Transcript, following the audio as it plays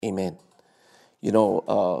Amen.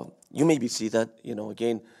 You may be seated,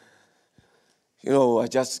 again, I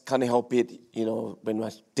just can't help it, when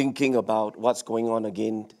I'm thinking about what's going on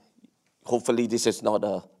again. Hopefully this is not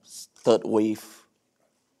a third wave,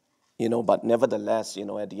 but nevertheless,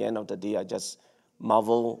 at the end of the day, I just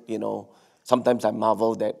marvel, sometimes I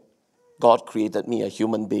marvel that God created me a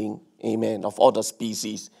human being. Amen. Of all the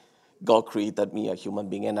species, God created me a human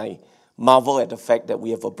being. And I marvel at the fact that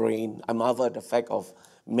we have a brain. I marvel at the fact of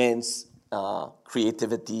man's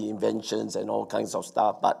creativity, inventions, and all kinds of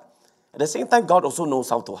stuff. But at the same time, God also knows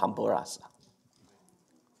how to humble us.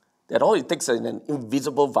 That all it takes is an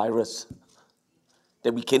invisible virus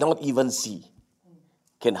that we cannot even see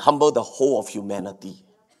can humble the whole of humanity.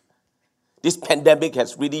 This pandemic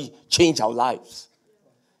has really changed our lives.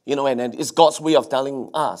 And it's God's way of telling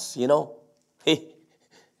us, hey,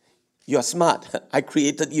 you're smart. I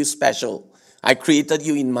created you special. I created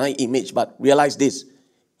you in my image, but realize this,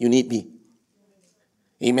 you need me.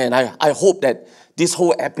 Amen. I hope that this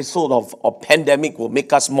whole episode of pandemic will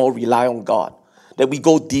make us more rely on God, that we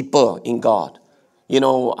go deeper in God.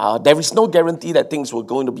 There is no guarantee that things were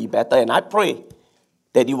going to be better, and I pray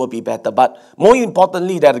that it will be better. But more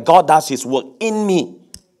importantly, that God does His work in me.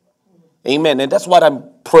 Amen. And that's what I'm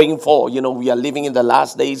praying for. We are living in the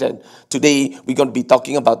last days, and today we're going to be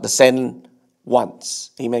talking about the sent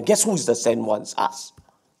ones. Amen. Guess who is the sent ones? Us.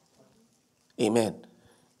 Amen.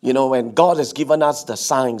 And God has given us the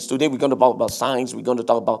signs. Today we're going to talk about signs. We're going to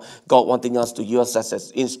talk about God wanting us to use us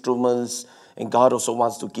as instruments. And God also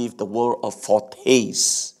wants to give the world a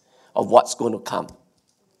foretaste of what's going to come.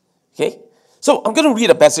 Okay? So I'm going to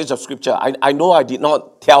read a passage of scripture. I know I did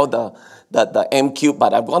not tell the MQ,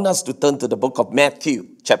 but I want us to turn to the book of Matthew,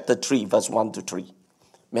 chapter 3, verse 1 to 3.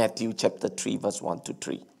 Matthew, chapter 3, verse 1 to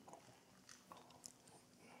 3.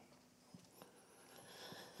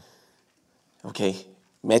 Okay,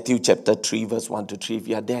 Matthew, chapter 3, verse 1 to 3. If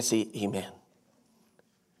you are there, say amen.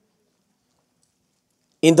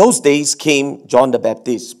 In those days came John the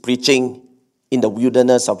Baptist, preaching in the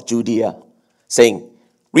wilderness of Judea, saying,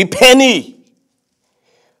 Repent ye,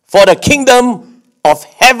 for the kingdom of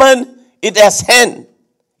heaven is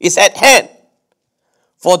at hand.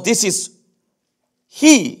 For this is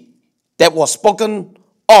he that was spoken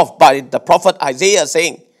of by the prophet Isaiah,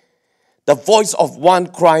 saying, The voice of one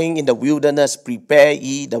crying in the wilderness, Prepare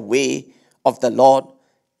ye the way of the Lord,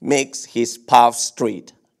 makes his path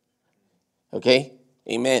straight. Okay?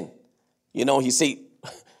 Amen. He said,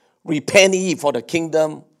 Repent ye, for the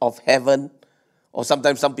kingdom of heaven, or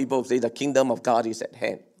sometimes some people say the kingdom of God is at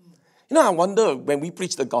hand. I wonder, when we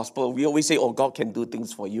preach the gospel, we always say, oh, God can do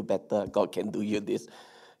things for you better. God can do you this.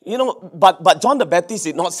 But John the Baptist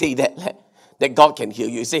did not say that God can heal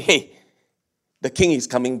you. He said, hey, the king is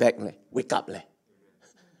coming back. Wake up.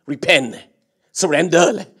 Repent.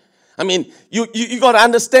 Surrender. I mean, you got to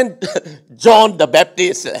understand John the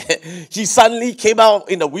Baptist. He suddenly came out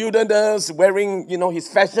in the wilderness wearing, his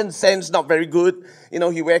fashion sense not very good.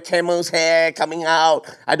 He wear camel's hair coming out.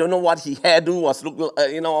 I don't know what his hairdo was look.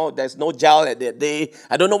 There's no gel at that day.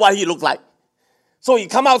 I don't know what he looked like. So he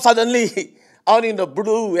come out suddenly out in the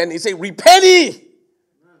blue and he say, Repent ye,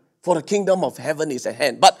 for the kingdom of heaven is at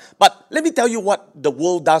hand. But let me tell you what the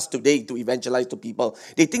world does today to evangelize to people.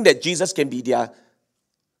 They think that Jesus can be their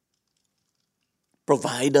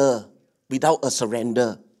provider without a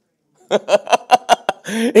surrender.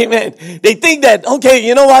 Amen. They think that, okay,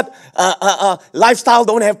 you know what? Lifestyle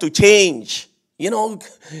don't have to change. God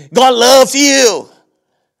loves you.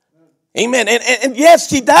 Amen. And yes,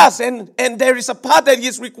 He does. And there is a part that He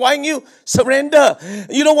is requiring you surrender.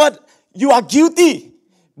 You know what? You are guilty.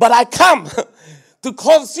 But I come to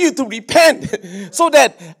cause you to repent so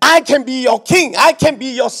that I can be your king. I can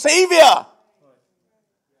be your savior.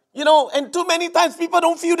 And too many times people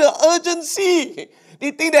don't feel the urgency.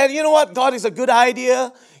 They think that, God is a good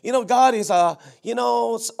idea. God is a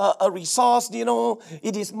resource.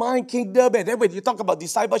 It is my kingdom. And then when you talk about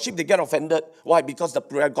discipleship, they get offended. Why? Because the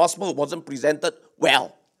gospel wasn't presented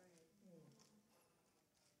well.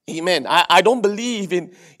 Amen. I don't believe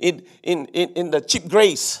in the cheap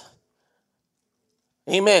grace.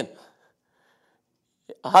 Amen.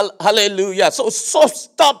 Hallelujah. So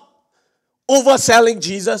stop overselling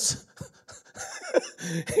Jesus.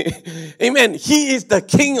 Amen. He is the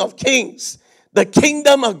King of Kings. The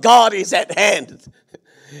kingdom of God is at hand.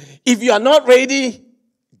 If you are not ready,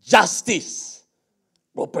 justice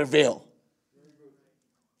will prevail.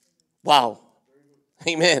 Wow.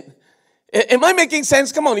 Amen. Am I making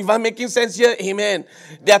sense? Come on, if I'm making sense here, amen.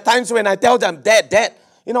 There are times when I tell them, Dad,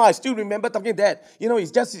 I still remember talking that,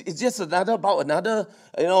 it's just about another,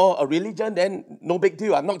 a religion, then no big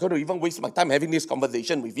deal. I'm not going to even waste my time having this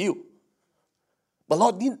conversation with you. But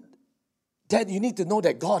Lord, Dad, you need to know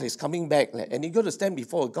that God is coming back, and you're going to stand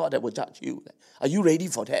before a God that will judge you. Are you ready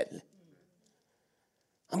for that?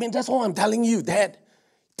 I mean, that's all I'm telling you, Dad.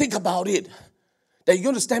 Think about it. That you're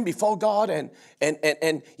going to stand before God and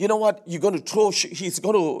you know what? You're going to throw, he's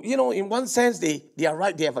going to, in one sense, they are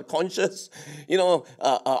right. They have a conscience.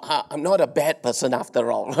 I'm not a bad person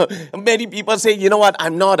after all. Many people say, you know what?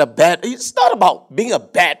 I'm not a bad. It's not about being a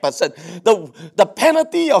bad person. The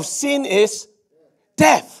penalty of sin is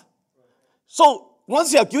death. So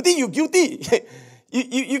once you're guilty, you're guilty.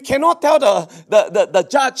 You cannot tell the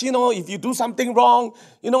judge, if you do something wrong,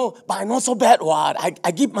 but I'm not so bad. What?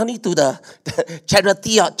 I give money to the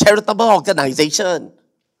charity or charitable organization.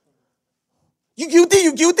 You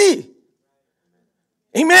guilty.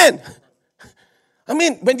 Amen. I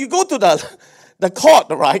mean, when you go to the court,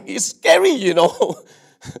 right, it's scary,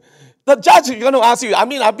 The judge is going to ask you. I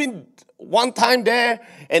mean, I've been one time there,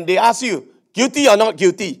 and they ask you, guilty or not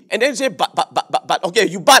guilty? And then you say, but,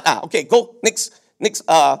 okay, okay, go, next,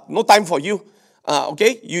 no time for you.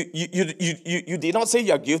 Okay, you did not say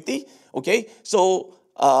you're guilty. Okay, so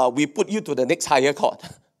we put you to the next higher court.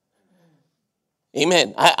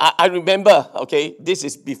 Amen. I remember, okay, this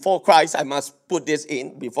is before Christ. I must put this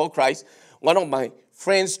in, before Christ. One of my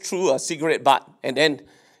friends threw a cigarette butt, and then,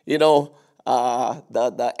 the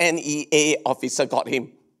NEA officer got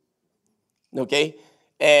him. Okay,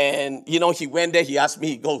 and, he went there, he asked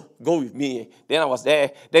me, go with me. Then I was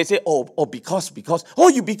there. They say, because. Oh,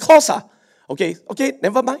 you because. Okay,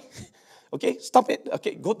 never mind. Okay, stop it.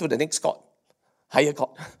 Okay, go to the next court, higher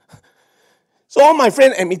court. So all my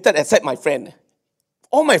friends admitted, except my friend.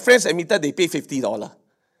 All my friends admitted they pay $50.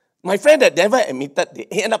 My friend that never admitted, they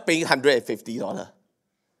end up paying $150.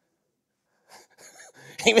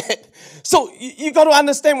 Amen. So you got to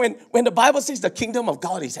understand when the Bible says the kingdom of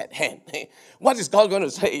God is at hand, what is God going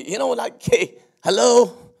to say? Hey,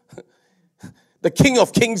 hello? The King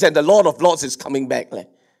of Kings and the Lord of Lords is coming back.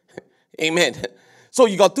 Amen. So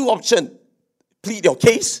you got two options. Plead your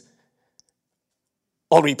case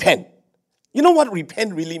or repent. You know what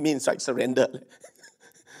repent really means, right? Surrender.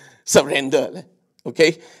 Surrender.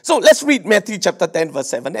 Okay? So let's read Matthew chapter 10, verse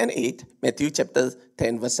 7 and 8. Matthew chapter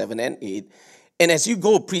 10, verse 7 and 8. And as you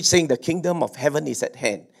go, preach, saying the kingdom of heaven is at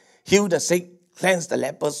hand. Heal the sick, cleanse the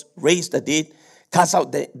lepers, raise the dead, cast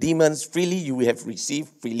out the demons. Freely you have received,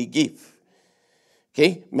 freely give.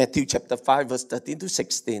 Okay, Matthew chapter 5, verse 13 to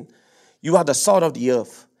 16. You are the salt of the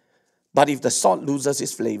earth. But if the salt loses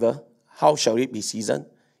its flavor, how shall it be seasoned?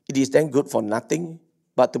 It is then good for nothing,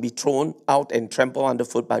 but to be thrown out and trampled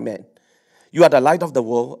underfoot by men. You are the light of the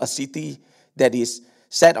world. A city that is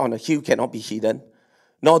set on a hill cannot be hidden.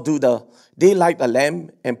 Nor do they light a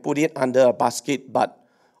lamp and put it under a basket, but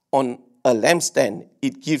on a lampstand.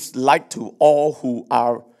 It gives light to all who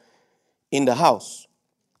are in the house.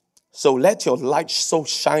 So let your light so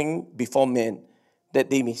shine before men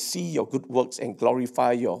that they may see your good works and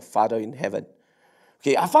glorify your Father in heaven.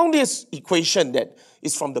 Okay, I found this equation that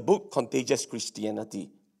is from the book Contagious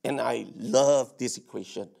Christianity, and I love this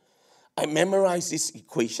equation. I memorized this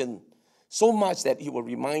equation so much that it will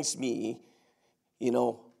remind me,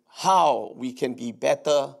 how we can be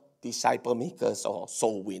better disciple makers or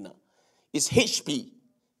soul winner. It's HP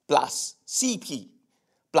plus CP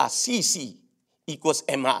plus CC equals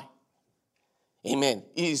MI. Amen.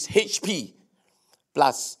 It is HP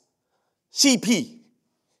plus CP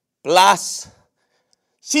plus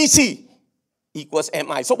CC equals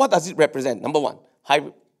MI. So what does it represent? Number one, high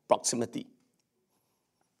proximity.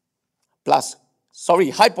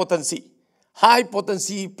 High potency. High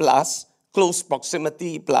potency plus close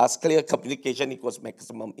proximity plus clear communication equals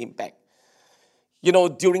maximum impact.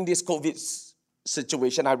 During this COVID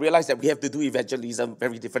situation, I realized that we have to do evangelism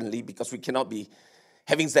very differently because we cannot be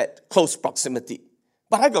having that close proximity.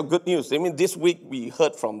 But I got good news. This week we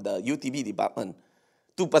heard from the UTB department,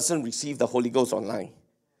 2 persons received the Holy Ghost online.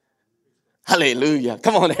 Hallelujah.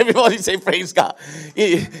 Come on, everybody say praise God.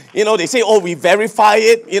 They say, we verify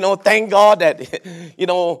it. Thank God that,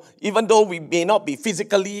 even though we may not be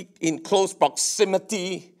physically in close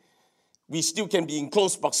proximity, we still can be in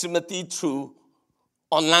close proximity through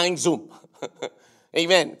online Zoom.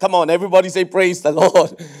 Amen. Come on, everybody say praise the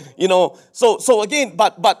Lord. So again,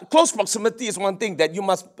 but close proximity is one thing that you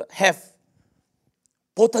must have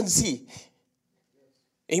potency.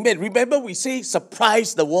 Amen. Remember we say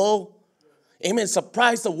surprise the world. Amen.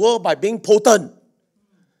 Surprise the world by being potent.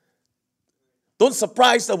 Don't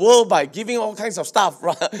surprise the world by giving all kinds of stuff,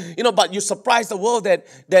 right? But you surprise the world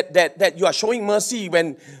that you are showing mercy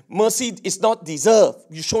when mercy is not deserved.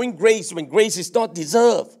 You're showing grace when grace is not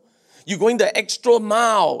deserved. You're going the extra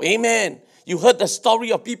mile. Amen. You heard the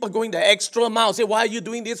story of people going the extra mile. Say, why are you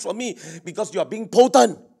doing this for me? Because you are being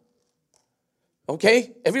potent.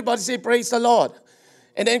 Okay? Everybody say, praise the Lord.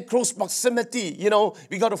 And then close proximity.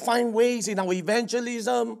 We got to find ways in our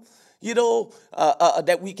evangelism,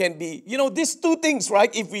 that we can be. These two things, right?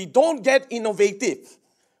 If we don't get innovative,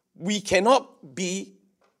 we cannot be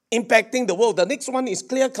impacting the world. The next one is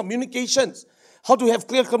clear communications. How to have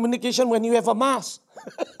clear communication when you have a mask?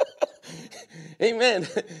 Amen.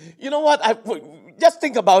 You know what? Just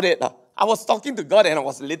think about it. I was talking to God and I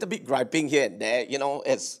was a little bit griping here and there,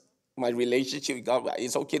 as my relationship with God.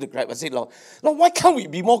 It's okay to gripe. I said, Lord, why can't we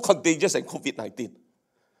be more contagious than COVID-19?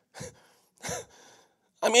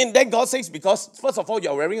 Then God says, because first of all,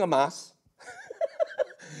 you're wearing a mask.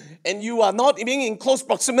 And you are not being in close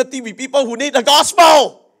proximity with people who need the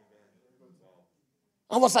gospel.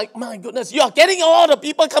 I was like, my goodness, you are getting all the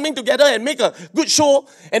people coming together and make a good show.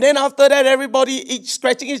 And then after that, everybody each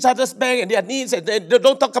scratching each other's back and their knees. And they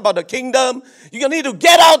don't talk about the kingdom. You need to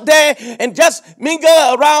get out there and just mingle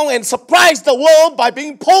around and surprise the world by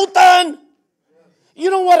being potent.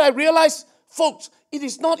 You know what I realized? Folks, it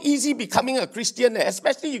is not easy becoming a Christian,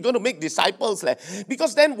 especially you're going to make disciples.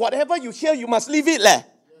 Because then whatever you hear, you must live it.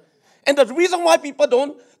 And the reason why people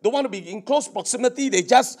don't want to be in close proximity, they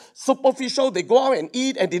just superficial, they go out and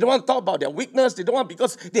eat, and they don't want to talk about their weakness,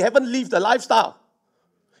 because they haven't lived the lifestyle.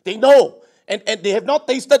 They know, and they have not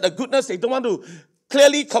tasted the goodness, they don't want to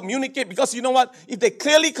clearly communicate, because you know what? If they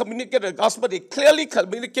clearly communicate the gospel, they clearly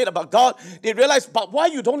communicate about God, they realize, but why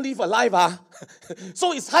you don't live a life,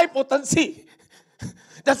 So it's high potency.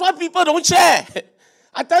 That's why people don't share.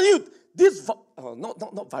 I tell you, this,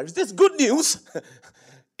 not virus, this good news,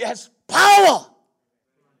 it has power.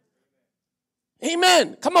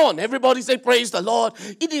 Amen. Come on, everybody say praise the Lord.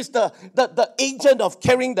 It is the agent of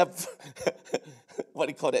carrying the, what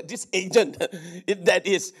do you call that? This agent that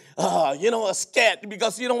is, scared,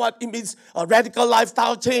 because you know what? It means a radical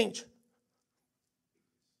lifestyle change.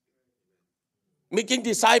 Making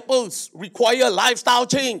disciples require lifestyle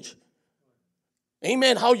change.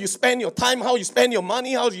 Amen. How you spend your time, how you spend your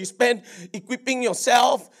money, how you spend equipping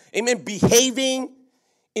yourself. Amen. Behaving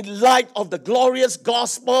in light of the glorious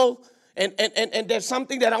gospel. And there's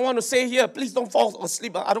something that I want to say here. Please don't fall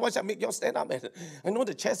asleep. Otherwise, I make you stand up. I know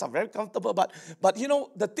the chairs are very comfortable. But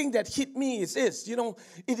the thing that hit me is this.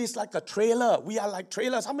 It is like a trailer. We are like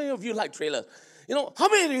trailers. How many of you like trailers? How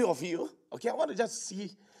many of you? Okay, I want to just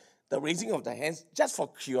see the raising of the hands. Just for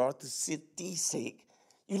curiosity's sake.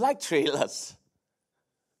 You like trailers?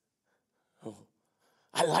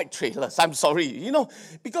 I like trailers. I'm sorry.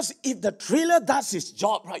 Because if the trailer does its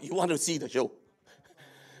job right, you want to see the show.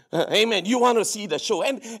 Amen. You want to see the show.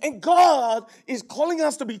 And God is calling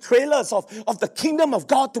us to be trailers of the kingdom of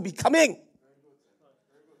God to be coming.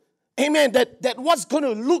 Amen. That what's going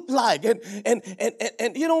to look like.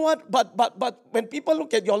 And you know what? But when people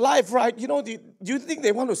look at your life, right, do you think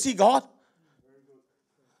they want to see God?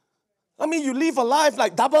 You live a life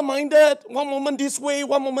like double-minded. One moment this way,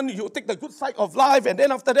 one moment you take the good side of life. And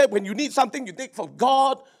then after that, when you need something, you take from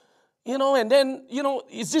God. And then,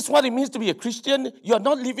 is this what it means to be a Christian? You're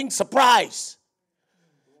not living surprise.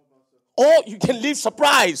 Or you can live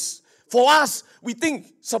surprise. For us, we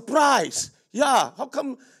think surprise. Yeah, how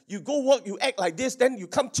come you go work, you act like this, then you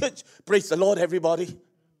come church? Praise the Lord, everybody.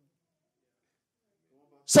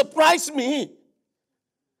 Surprise me.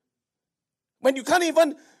 When you can't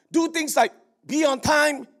even do things like be on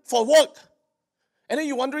time for work. And then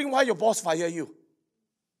you're wondering why your boss fired you.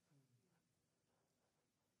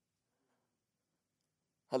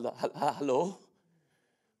 Hello?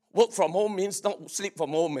 Work from home means not sleep from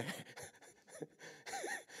home.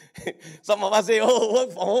 Some of us say,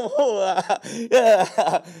 work from home.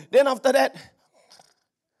 Yeah. Then after that,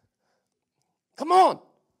 come on.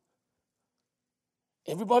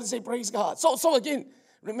 Everybody say praise God. So again,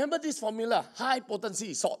 remember this formula. High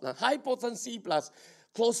potency is salt. High potency plus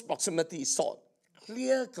close proximity is salt.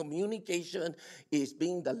 Clear communication is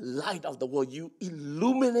being the light of the world. You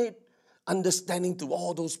illuminate understanding to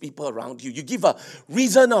all those people around you. You give a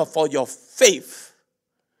reason for your faith.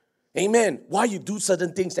 Amen. Why you do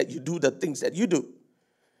certain things that you do the things that you do.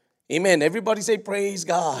 Amen. Everybody say praise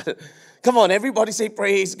God. Come on, everybody say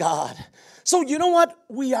praise God. So you know what?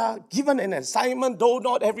 We are given an assignment, though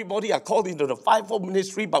not everybody are called into the fivefold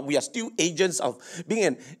ministry, but we are still agents of being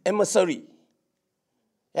an emissary.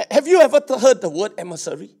 Have you ever heard the word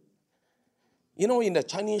emissary? In the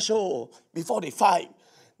Chinese show, before they fight,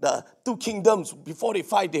 the two kingdoms, before they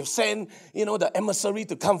fight, they've sent, the emissary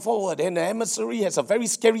to come forward. And the emissary has a very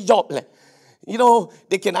scary job.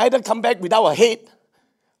 They can either come back without a head,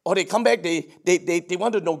 or they come back, they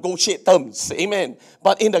want to negotiate terms. Amen.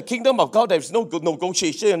 But in the kingdom of God, there's no good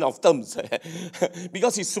negotiation of terms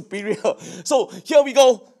because He's superior. So here we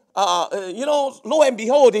go. Lo and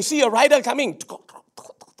behold, they see a rider coming.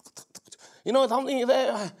 Something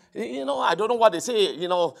there. I don't know what they say.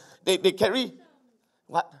 They carry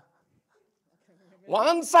what?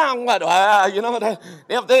 One song, what? Then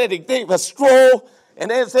after that, they take a scroll and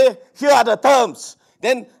then say, here are the terms.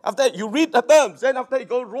 Then after that, you read the terms. Then after you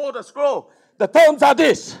go roll the scroll. The terms are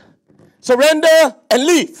this: surrender and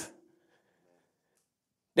leave.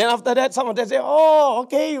 Then after that, some of them say, oh,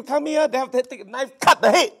 okay, you come here. Then after that, take a knife, cut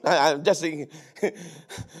the head. I'm just saying.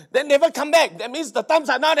 Then never come back. That means the terms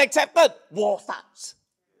are not accepted. War starts.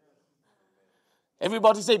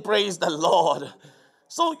 Everybody say, praise the Lord.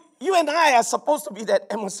 So you and I are supposed to be that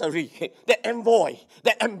emissary, that envoy,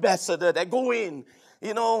 that ambassador that go in,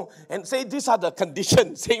 and say these are the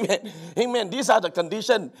conditions. Amen. Amen. These are the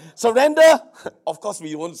conditions. Surrender. Of course,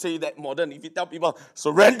 we won't say that modern. If you tell people,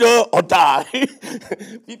 surrender or die,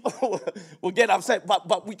 people will get upset.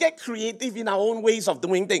 But we get creative in our own ways of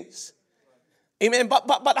doing things. Amen.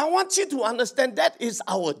 But I want you to understand that is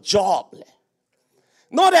our job.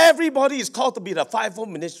 Not everybody is called to be the fivefold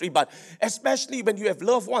ministry, but especially when you have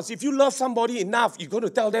loved ones. If you love somebody enough, you're going to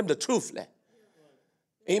tell them the truth.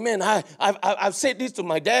 Amen. I've said this to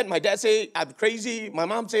my dad. My dad say I'm crazy. My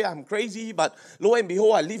mom say I'm crazy. But lo and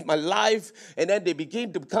behold, I live my life. And then they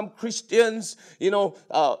begin to become Christians.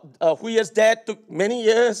 Huya's dad took many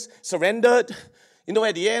years, surrendered.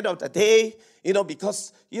 At the end of the day,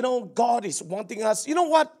 because, God is wanting us. You know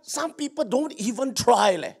what? Some people don't even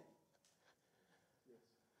try.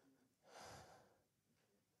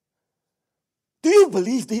 Do you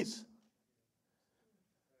believe this?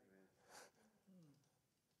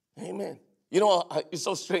 Amen. It's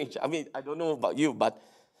so strange. I mean, I don't know about you, but,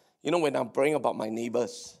 when I'm praying about my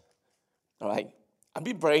neighbors, all right, I've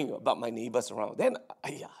been praying about my neighbors around. Then,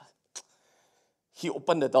 he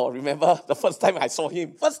opened the door. Remember the first time I saw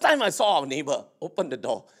him? First time I saw our neighbor open the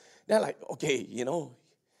door. They're like, okay,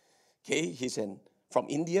 he's from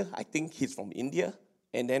India. I think he's from India.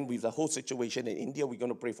 And then with the whole situation in India, we're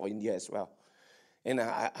going to pray for India as well. And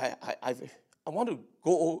I want to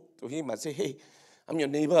go to him and say, hey, I'm your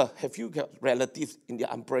neighbor. Have you got relatives in India?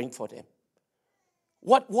 I'm praying for them.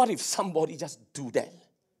 What if somebody just do that?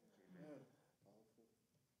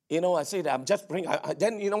 I say that I'm just praying.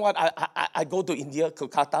 Then you know what? I go to India,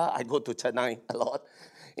 Kolkata. I go to Chennai a lot.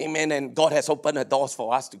 Amen. And God has opened the doors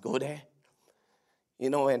for us to go there.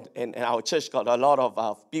 And our church got a lot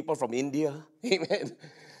of people from India. Amen.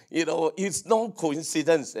 It's no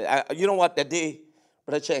coincidence. You know what? That day,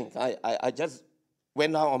 Brother Cheng, I just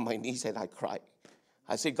went down on my knees and I cried.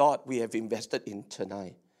 I said, God, we have invested in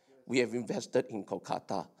Chennai. We have invested in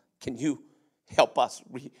Kolkata. Can you help us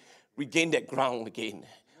regain that ground again?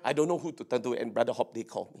 I don't know who to turn to. And Brother Hop, they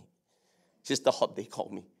called me. Sister Hop, they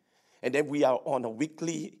called me. And then we are on a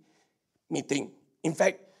weekly meeting. In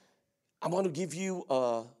fact, I want to give you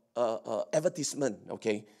a advertisement,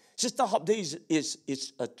 okay? Sister Hopday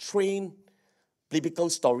is a trained biblical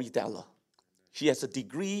storyteller. She has a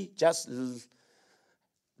degree, just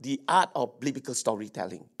the art of biblical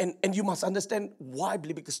storytelling. And you must understand why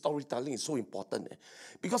biblical storytelling is so important.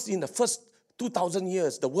 Because in the first 2,000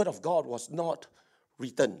 years, the word of God was not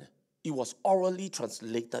written. It was orally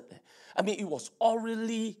translated. I mean, it was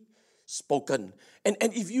orally spoken. And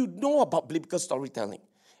if you know about biblical storytelling,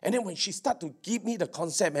 and then when she started to give me the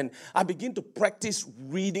concept and I begin to practice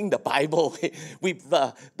reading the Bible with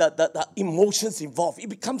the emotions involved, it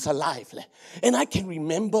becomes alive. And I can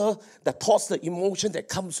remember the thoughts, the emotion that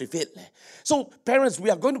comes with it. So parents, we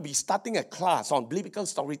are going to be starting a class on biblical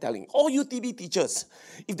storytelling. All UTB teachers,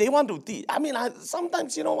 if they want to teach, I mean,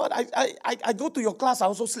 sometimes, you know what, I go to your class, I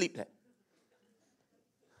also sleep.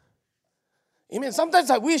 Amen. Sometimes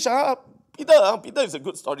I wish, Peter is a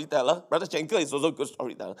good storyteller. Brother Schenker is also a good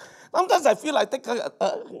storyteller. Sometimes I feel like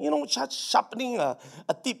sharpening a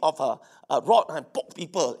tip of a rod and poke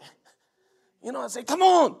people. I say, come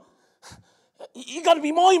on. You got to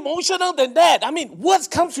be more emotional than that. I mean, words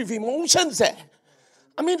comes with emotions.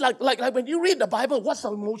 I mean, like when you read the Bible, what's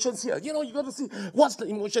the emotions here? You got to see what's the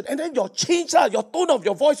emotion. And then your change, your tone of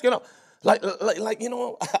your voice, Like,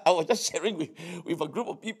 I was just sharing with a group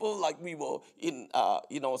of people, like we were in,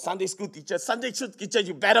 Sunday school teacher. Sunday school teacher,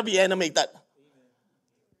 you better be animated.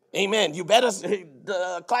 Amen. You better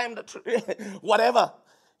climb the tree, whatever.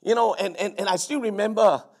 And I still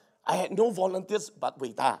remember I had no volunteers but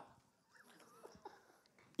waiter.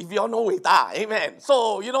 If you all know Weta, amen.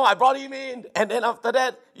 So, I brought him in, and then after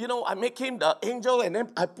that, I make him the angel, and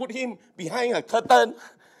then I put him behind a curtain.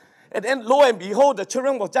 And then, lo and behold, the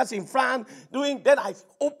children were just in front doing, then I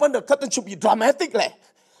opened the curtain to be dramatic,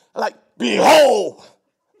 like, behold,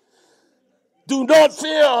 do not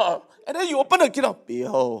fear. And then you open the curtain,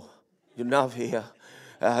 behold, do not fear.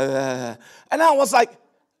 And I was like,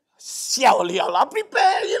 笑了啦,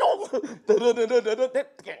 prepare,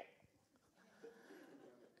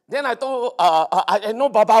 Then I told, I know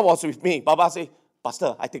Baba was with me. Baba said,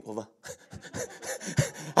 Pastor, I take over.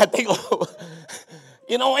 I take over.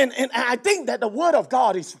 And I think that the word of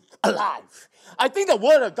God is alive. I think the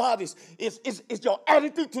word of God is your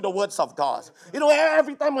attitude to the words of God.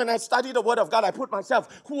 Every time when I study the word of God, I put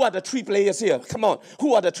myself, who are the three players here? Come on.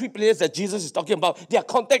 Who are the three players that Jesus is talking about? Their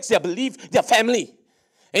context, their belief, their family.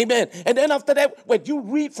 Amen. And then after that, when you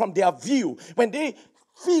read from their view, when they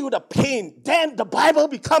feel the pain, then the Bible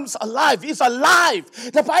becomes alive. It's alive.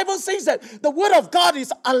 The Bible says that the word of God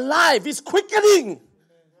is alive. It's quickening.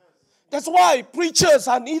 That's why preachers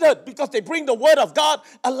are needed, because they bring the word of God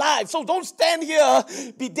alive. So don't stand here,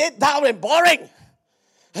 be dead down and boring.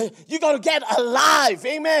 You got to get alive.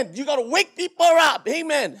 Amen. You got to wake people up.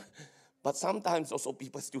 Amen. But sometimes also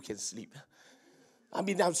people still can sleep.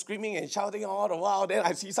 I'm screaming and shouting all the while. Then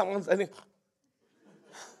I see someone saying,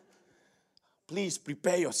 please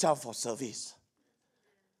prepare yourself for service.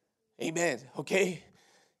 Amen. Okay?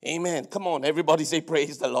 Amen. Come on, everybody say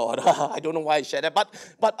praise the Lord. I don't know why I shared that.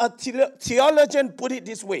 But a theologian put it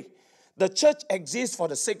this way. The church exists for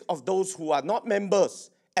the sake of those who are not members,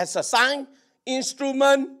 as a sign,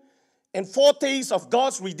 instrument, and foretaste of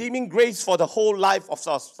God's redeeming grace for the whole life of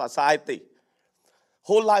society.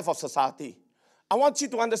 Whole life of society. I want you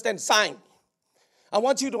to understand sign. I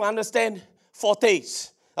want you to understand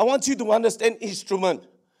foretaste. I want you to understand instrument.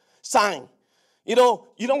 Sign. You know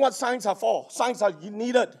what signs are for? Signs are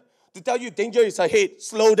needed to tell you danger is ahead.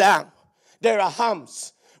 Slow down. There are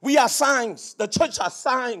harms. We are signs. The church are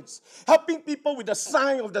signs. Helping people with the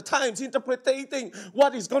sign of the times, interpreting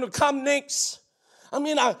what is going to come next.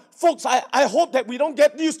 Folks, I hope that we don't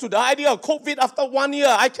get used to the idea of COVID after 1 year.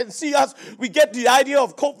 I can see us, we get the idea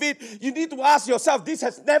of COVID. You need to ask yourself, this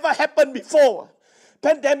has never happened before.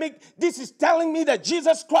 Pandemic, this is telling me that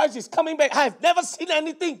Jesus Christ is coming back. I have never seen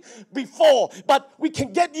anything before, but we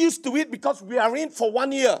can get used to it because we are in for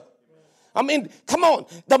 1 year. Come on,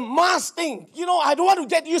 the mask thing. I don't want to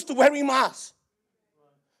get used to wearing masks.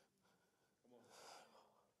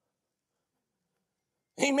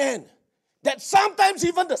 Amen. That sometimes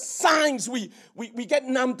even the signs, we get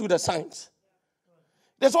numb to the signs.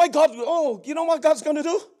 That's why God, you know what God's going to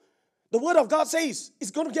do? The word of God says it's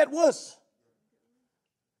going to get worse.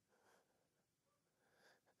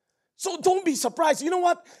 So don't be surprised. You know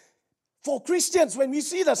what? For Christians, when we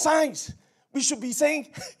see the signs, we should be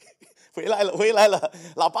saying, 回来了, 回来了,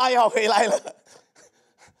 老爸要回来了.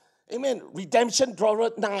 Amen. Redemption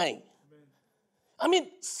draweth nigh.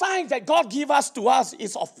 Signs that God give to us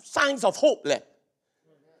is of signs of hope.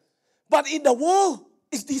 But in the world,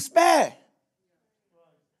 it's despair.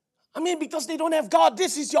 Because they don't have God.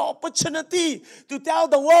 This is your opportunity to tell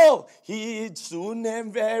the world, He soon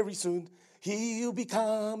and very soon, He'll be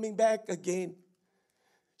coming back again.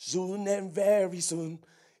 Soon and very soon,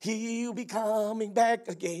 He'll be coming back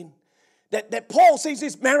again. That Paul says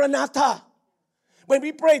is Maranatha. When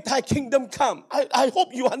we pray, Thy kingdom come. I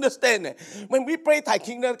hope you understand that. When we pray, Thy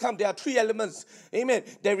kingdom come, there are three elements. Amen.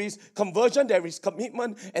 There is conversion, there is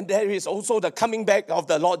commitment, and there is also the coming back of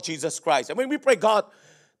the Lord Jesus Christ. And when we pray, God,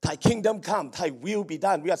 Thy kingdom come, Thy will be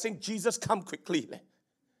done, we are saying, Jesus, come quickly.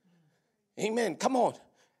 Amen. Come on.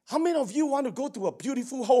 How many of you want to go to a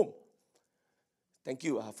beautiful home? Thank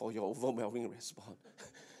you for your overwhelming response.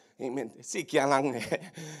 Amen.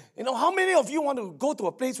 How many of you want to go to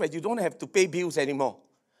a place where you don't have to pay bills anymore?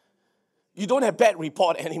 You don't have bad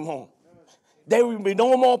report anymore. There will be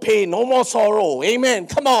no more pain, no more sorrow. Amen.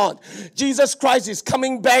 Come on. Jesus Christ is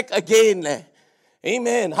coming back again.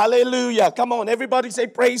 Amen. Hallelujah. Come on. Everybody say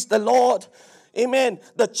praise the Lord. Amen.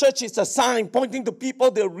 The church is a sign pointing to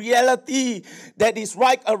people the reality that is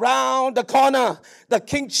right around the corner. The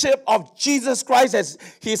kingship of Jesus Christ as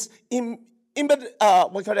His imminent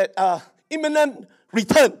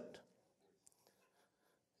return.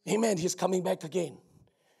 Amen. He's coming back again.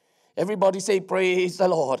 Everybody say praise the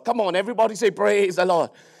Lord. Come on. Everybody say praise the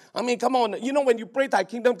Lord. Come on. When you pray Thy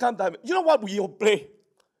kingdom come, you know what we all pray?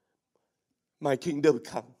 My kingdom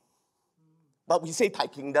come. But we say Thy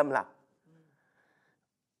kingdom lah.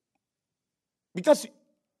 Because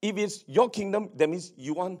if it's your kingdom, that means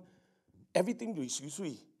you want everything to be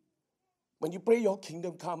sweet. When you pray your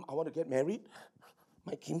kingdom come, I want to get married.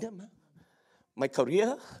 my kingdom, my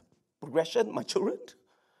career, progression, my children.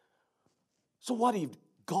 So what if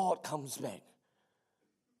God comes back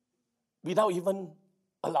without even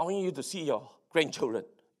allowing you to see your grandchildren?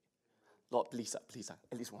 Lord, please, at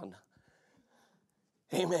least one.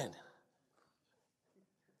 Amen.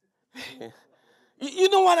 You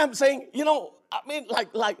know what I'm saying? You know, I mean,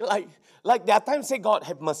 like there are times say, God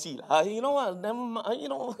have mercy. You know what?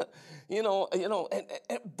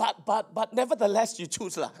 But nevertheless, you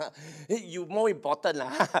choose lah. You more important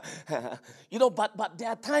lah. You know, but there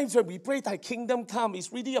are times when we pray Thy kingdom come.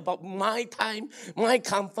 It's really about my time, my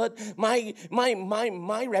comfort, my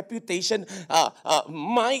reputation,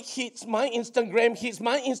 my hits, my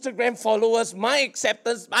Instagram followers, my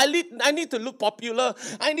acceptance. I need to look popular.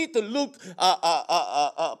 I need to look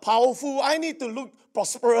powerful. I need to look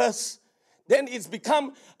prosperous. Then it's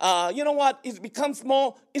become, it becomes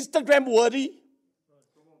more Instagram worthy.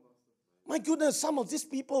 My goodness, some of these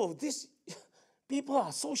people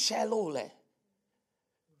are so shallow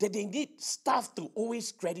that they need stuff to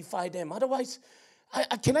always gratify them. Otherwise,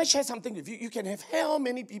 can I share something with you? You can have how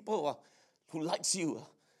many people who likes you,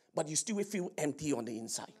 but you still feel empty on the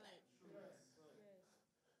inside.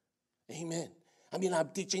 Amen. I mean, I'm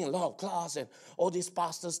teaching a lot of class and all these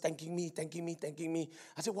pastors thanking me.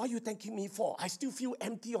 I said, what are you thanking me for? I still feel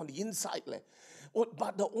empty on the inside.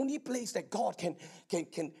 But the only place that God can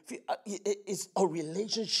feel, is a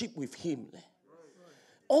relationship with Him.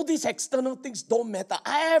 All these external things don't matter.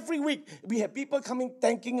 Every week, we have people coming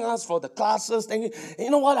thanking us for the classes. You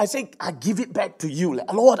know what? I say, I give it back to you.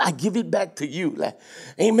 Lord, I give it back to you.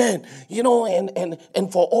 Amen. You know,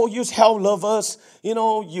 and for all you health lovers, you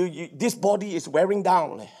know, you this body is wearing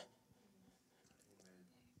down.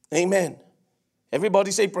 Amen.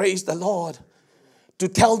 Everybody say, praise the Lord. To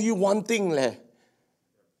tell you one thing,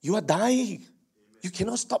 you are dying. You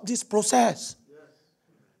cannot stop this process.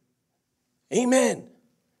 Amen.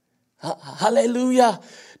 Hallelujah.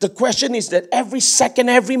 The question is that every second,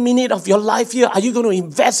 every minute of your life here, are you going to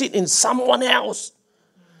invest it in someone else?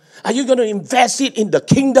 Are you going to invest it in the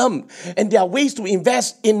kingdom? And there are ways to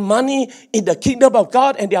invest in money in the kingdom of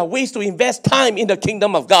God, and there are ways to invest time in the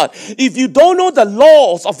kingdom of God. If you don't know the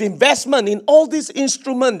laws of investment in all these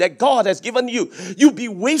instruments that God has given you, you'll be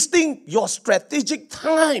wasting your strategic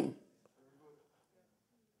time.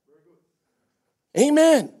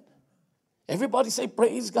 Amen. Everybody say,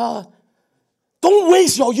 praise God. Don't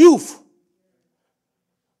waste your youth.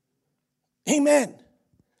 Amen.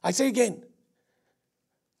 I say again.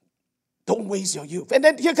 Don't waste your youth. And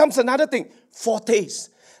then here comes another thing. Foretaste.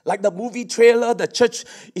 Like the movie trailer, the church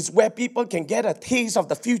is where people can get a taste of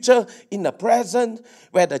the future in the present,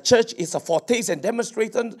 where the church is a foretaste and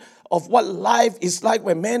demonstration of what life is like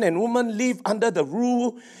when man and woman live under the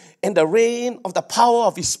rule and the reign of the power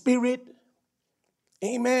of His Spirit.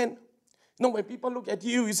 Amen. You know, when people look at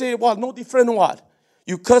you, you say, well, no different what?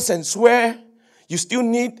 You curse and swear. You still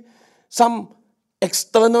need some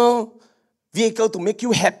external vehicle to make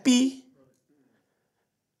you happy.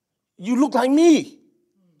 You look like me.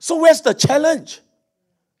 So where's the challenge?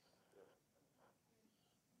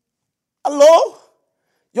 Hello?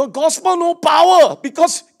 Your gospel no power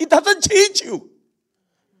because it doesn't change you.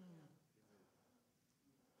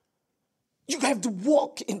 You have to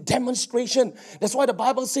walk in demonstration. That's why the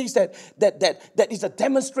Bible says that is a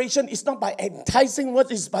demonstration. It's not by enticing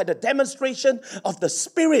words, it's by the demonstration of the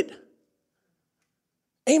Spirit.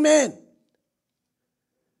 Amen.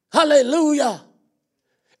 Hallelujah.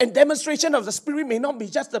 And demonstration of the Spirit may not be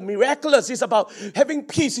just the miraculous. It's about having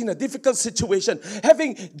peace in a difficult situation,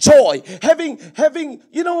 having joy, having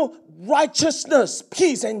righteousness,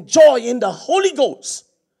 peace, and joy in the Holy Ghost.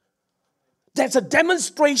 There's a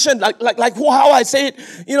demonstration, like how I say it,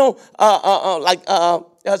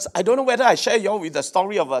 I don't know whether I share you with the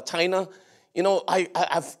story of China. You know,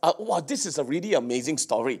 wow, this is a really amazing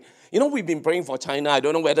story. You know, we've been praying for China. I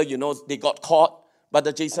don't know whether you know they got caught, but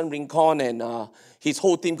the Jason Rincon and his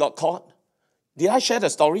whole team got caught. Did I share the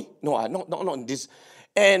story? No, not in this.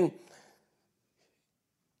 And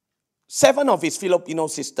 7 of his Filipino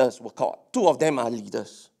sisters were caught. 2 of them are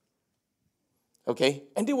leaders. Okay,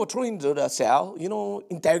 and they were thrown into the cell,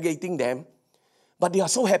 interrogating them. But they are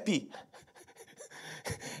so happy.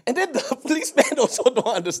 And then the policeman also don't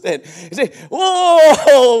understand. He say,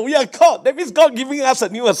 whoa, we are caught. That means God giving us a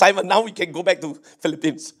new assignment. Now we can go back to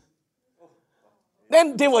Philippines.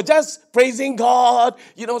 Then they were just praising God,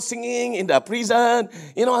 singing in the prison,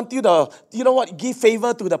 until give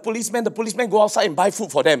favor to the policeman. The policeman go outside and buy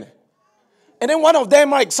food for them. And then one of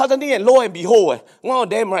them, suddenly and lo and behold, one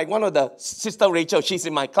of the sister Rachel, she's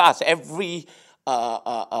in my class every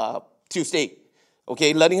Tuesday.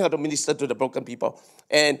 Okay, learning how to minister to the broken people.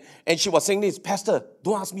 And she was saying this, Pastor,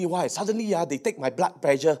 don't ask me why. Suddenly, they take my blood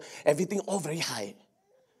pressure, everything all very high.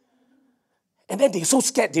 And then they're so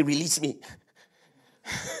scared, they release me.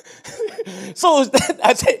 So then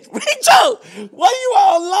I said, Rachel, why you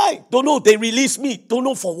are online? Don't know, they released me. Don't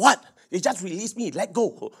know for what. They just released me, let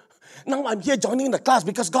go. Now I'm here joining the class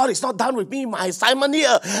because God is not done with me, my assignment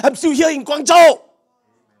here. I'm still here in Guangzhou.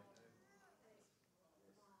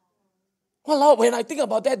 Well, when I think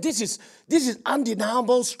about that, this is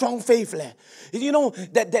undeniable, strong faith. You know,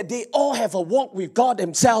 that they all have a walk with God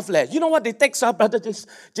themselves. You know what they text up, Brother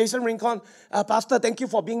Jason Rincon? Pastor, thank you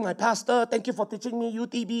for being my pastor. Thank you for teaching me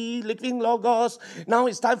UTB, Living Logos. Now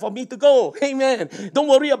it's time for me to go. Amen. Don't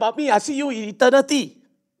worry about me. I see you in eternity.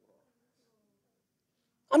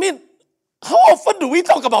 I mean, how often do we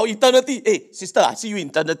talk about eternity? Hey, sister, I see you in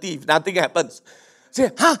eternity if nothing happens. Say,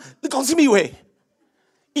 huh? You can't see me way.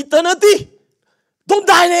 Eternity? Don't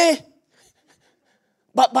die there.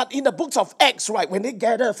 But in the books of Acts, right, when they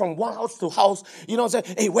gather from one house to house, you know, say,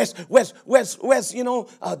 hey, where's, you know,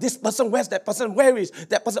 this person, where's that person, where is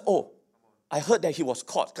that person? Oh, I heard that he was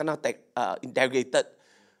caught, interrogated.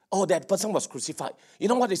 Oh, that person was crucified. You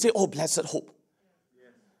know what they say? Oh, blessed hope.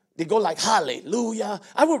 They go like, hallelujah.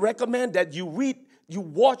 I would recommend that you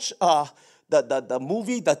watch the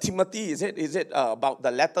movie, the Timothy, is it about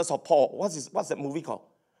the letters of Paul? What's that movie called?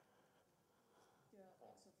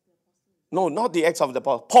 No, not the Acts of the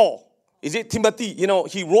Apostle. Paul. Is it Timothy? You know,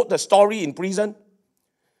 he wrote the story in prison.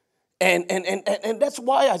 And that's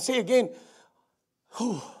why I say again,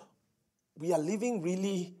 we are living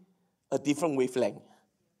really a different wavelength.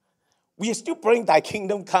 We are still praying thy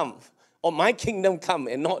kingdom come, or my kingdom come,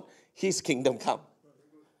 and not his kingdom come.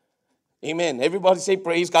 Amen. Everybody say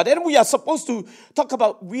praise God. And we are supposed to talk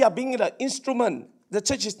about we are being an instrument. The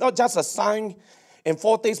church is not just a sign and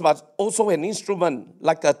foretaste, but also an instrument,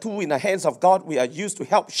 like a tool in the hands of God. We are used to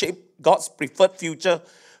help shape God's preferred future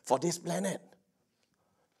for this planet.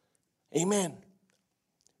 Amen.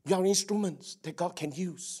 We are instruments that God can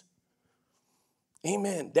use.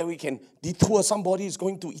 Amen. That we can detour somebody who's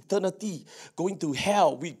going to eternity, going to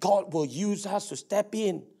hell. God will use us to step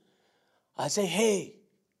in. I say, hey,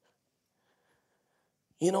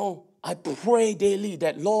 you know, I pray daily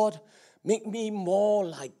that, Lord, make me more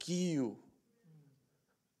like you.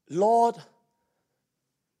 Lord,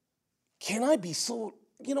 can I be so,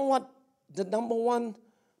 you know what? The number one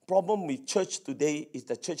problem with church today is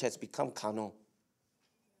the church has become carnal.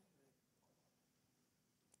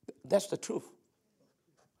 That's the truth.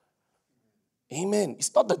 Amen.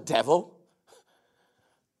 It's not the devil.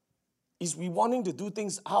 It's we wanting to do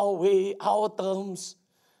things our way, our terms.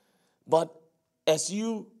 But as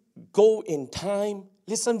you go in time,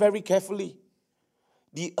 listen very carefully.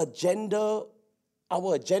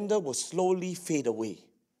 Our agenda will slowly fade away.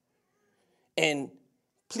 And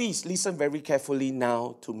please listen very carefully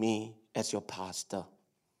now to me as your pastor.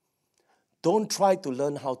 Don't try to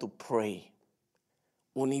learn how to pray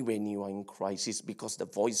only when you are in crisis, because the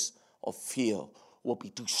voice of fear will be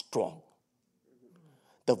too strong.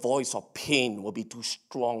 The voice of pain will be too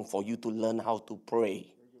strong for you to learn how to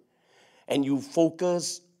pray. And you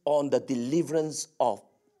focus on the deliverance of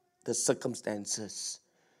the circumstances.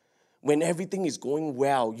 When everything is going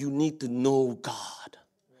well, you need to know God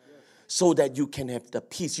so that you can have the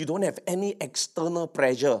peace. You don't have any external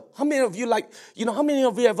pressure. How many of you how many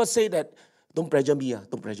of you ever say that, don't pressure me,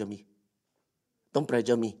 don't pressure me. Don't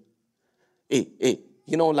pressure me. Hey,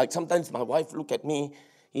 you know, like sometimes my wife look at me,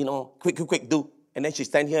 you know, quick, do. And then she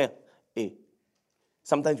stand here. Hey,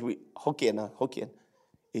 sometimes we, Hokkien.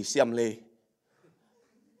 Hey, siam le.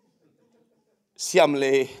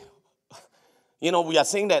 You know, we are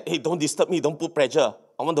saying that, hey, don't disturb me, don't put pressure.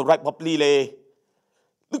 I want to write properly le.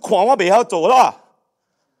 你看我不要做啦.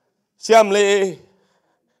 Siam le.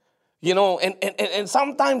 You know, and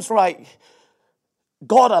sometimes, right,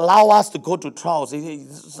 God allow us to go to trials.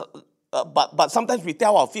 But sometimes we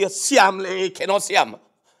tell our fear, siam le, cannot siam.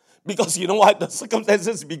 Because you know what? The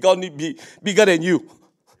circumstances be bigger than you.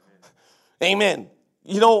 Amen.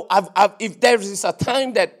 You know, if there is a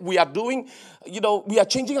time that we are doing, you know, we are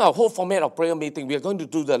changing our whole format of prayer meeting. We are going to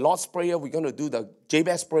do the Lord's Prayer. We're going to do the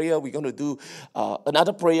Jabez prayer. We're going to do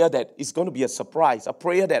another prayer that is going to be a surprise. A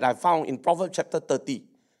prayer that I found in Proverbs chapter 30.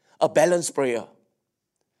 A balanced prayer.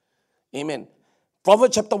 Amen.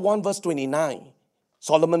 Proverbs chapter 1 verse 29.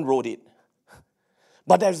 Solomon wrote it.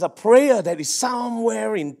 But there's a prayer that is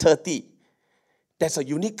somewhere in 30. There's a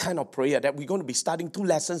unique kind of prayer that we're going to be studying 2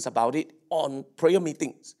 lessons about it on prayer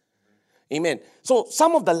meetings. Amen. So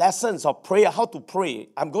some of the lessons of prayer, how to pray,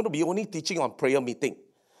 I'm going to be only teaching on prayer meeting.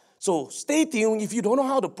 So stay tuned. If you don't know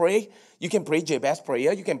how to pray, you can pray Jabez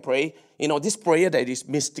prayer. You can pray, this prayer that is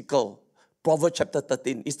mystical. Proverbs chapter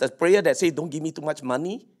 13. It's the prayer that says, don't give me too much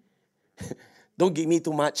money. Don't give me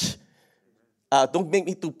too much. Don't make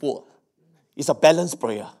me too poor. It's a balanced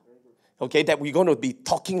prayer. Okay, that we're going to be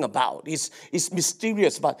talking about. It's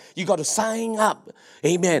mysterious, but you got to sign up,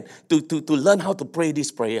 amen, to learn how to pray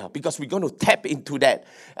this prayer, because we're going to tap into that.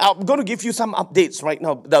 I'm going to give you some updates right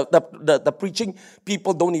now. The preaching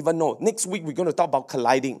people don't even know. Next week, we're going to talk about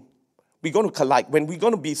colliding. We're going to collide. When we're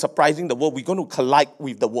going to be surprising the world, we're going to collide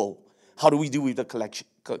with the world. How do we deal with the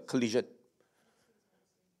collision?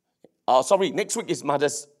 Next week is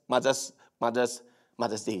Mother's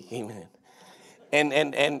Day, amen.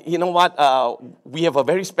 And you know what? We have a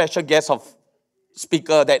very special guest of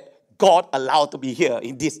speaker that God allowed to be here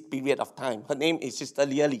in this period of time. Her name is Sister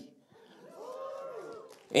Leah Lee.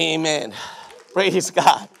 Amen. Praise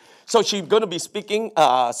God. So she's going to be speaking.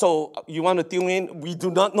 So you want to tune in. We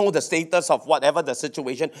do not know the status of whatever the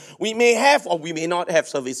situation. We may have or we may not have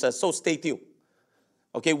services. So stay tuned.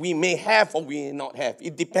 Okay, we may have or we may not have.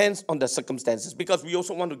 It depends on the circumstances, because we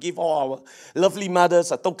also want to give all our lovely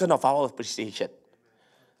mothers a token of our appreciation.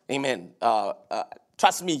 Amen.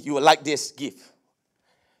 Trust me, you will like this gift.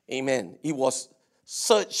 Amen. It was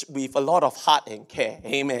searched with a lot of heart and care.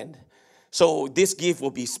 Amen. So this gift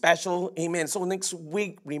will be special. Amen. So next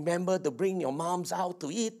week, remember to bring your moms out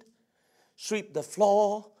to eat, sweep the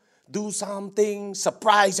floor, do something,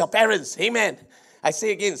 surprise your parents. Amen. I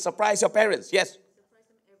say again, surprise your parents. Yes.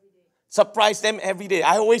 Surprise them every day.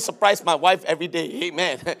 I always surprise my wife every day.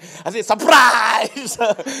 Amen. I say, surprise!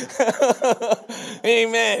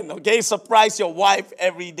 Amen. Okay, surprise your wife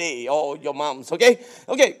every day, or your moms. Okay?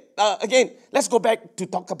 Again, let's go back to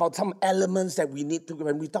talk about some elements that we need to,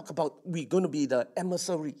 when we talk about, we're going to be the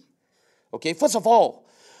emissary. Okay, first of all,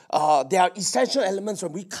 there are essential elements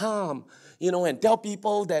when we come, and tell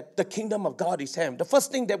people that the kingdom of God is here. The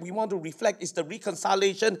first thing that we want to reflect is the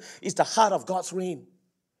reconciliation, is the heart of God's reign.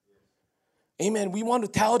 Amen. We want to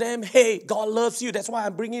tell them, hey, God loves you. That's why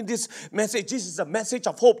I'm bringing this message. This is a message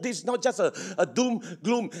of hope. This is not just a doom,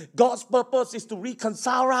 gloom. God's purpose is to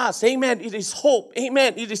reconcile us. Amen. It is hope.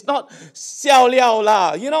 Amen. It is not xiao liao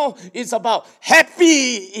la. It's about happy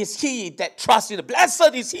is he that trusts in.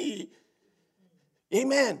 Blessed is he.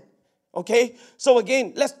 Amen. Okay, so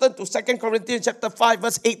again, let's turn to 2 Corinthians chapter 5,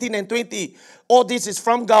 verse 18 and 20. All this is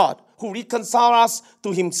from God, who reconciled us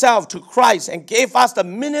to himself, to Christ, and gave us the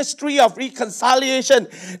ministry of reconciliation,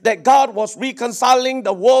 that God was reconciling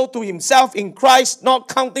the world to himself in Christ, not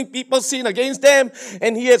counting people's sin against them,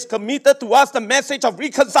 and he has committed to us the message of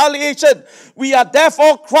reconciliation. We are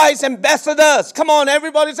therefore Christ's ambassadors. Come on,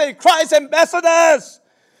 everybody say, Christ's ambassadors.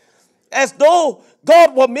 As though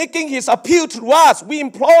God were making his appeal to us, we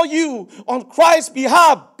implore you on Christ's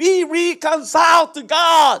behalf, be reconciled to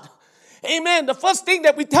God. Amen. The first thing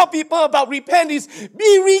that we tell people about repent is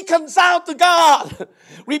be reconciled to God.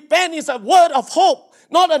 Repent is a word of hope,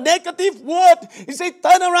 not a negative word. He says,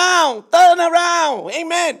 turn around.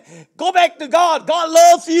 Amen. Go back to God. God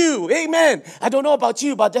loves you. Amen. I don't know about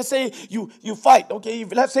you, but let's say you fight. Okay,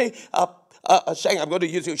 let's say, Shang, I'm going to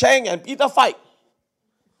use you. Shang and Peter fight.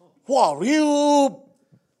 Wow, real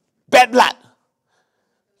bad blood.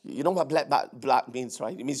 You know what bad blood means,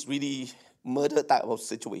 right? It means really murder type of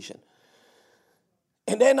situation.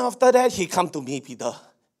 And then after that, he come to me, Peter,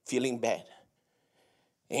 feeling bad.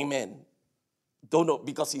 Amen. Don't know,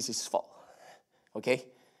 because it's his fault. Okay?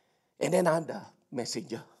 And then I'm the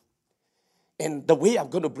messenger. And the way I'm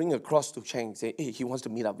going to bring across to Chang, say, hey, he wants to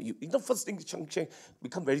meet up with you. The first thing, Chang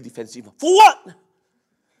become very defensive. For what?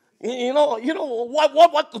 You know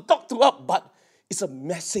what to talk to us, but it's a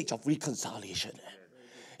message of reconciliation.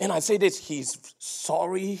 And I say this, he's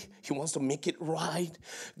sorry, he wants to make it right.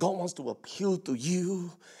 God wants to appeal to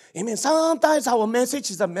you. Amen. Sometimes our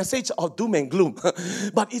message is a message of doom and gloom,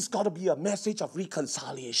 but it's got to be a message of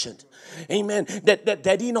reconciliation. Amen. That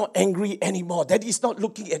daddy not angry anymore. Daddy's not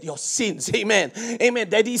looking at your sins. Amen. Amen.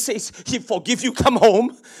 Daddy says he forgive you. Come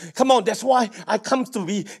home. Come on. That's why I come to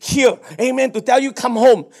be here. Amen. To tell you come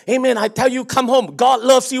home. Amen. I tell you come home. God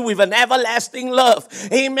loves you with an everlasting love.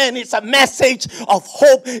 Amen. It's a message of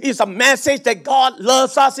hope. It's a message that God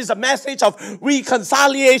loves us. It's a message of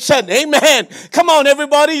reconciliation. Amen. Come on,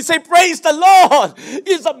 everybody. Say, praise the Lord.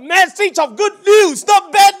 It's a message of good news,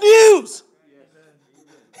 not bad news.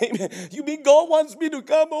 Amen. You mean God wants me to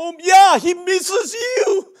come home? Yeah, he misses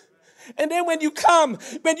you. And then when you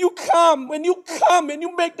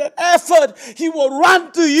make that effort, he will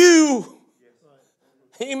run to you.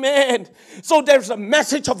 Amen. So there's a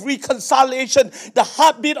message of reconciliation. The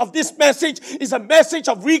heartbeat of this message is a message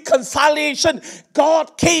of reconciliation.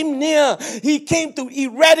 God came near. He came to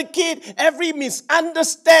eradicate every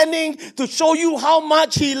misunderstanding, to show you how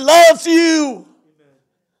much He loves you. Amen.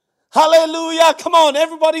 Hallelujah. Come on,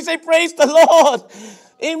 everybody say praise the Lord.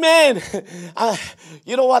 Amen.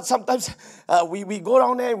 You know what? Sometimes we go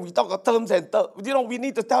down there and we talk of terms and we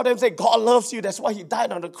need to tell them, say, God loves you. That's why He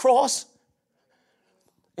died on the cross.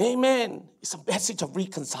 Amen. It's a message of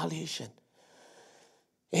reconciliation.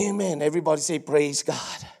 Amen. Everybody say praise God.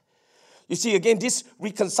 You see, again, this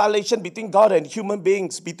reconciliation between God and human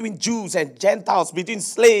beings, between Jews and Gentiles, between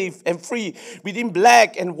slave and free, between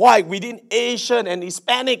black and white, between Asian and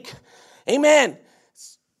Hispanic. Amen.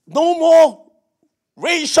 No more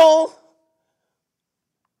racial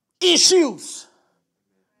issues.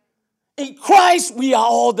 In Christ, we are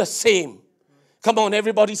all the same. Come on,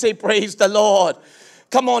 everybody say praise the Lord.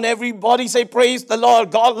 Come on, everybody say praise the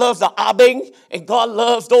Lord. God loves the abeng, and God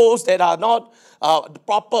loves those that are not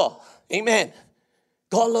proper. Amen.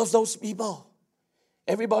 God loves those people.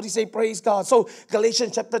 Everybody say praise God. So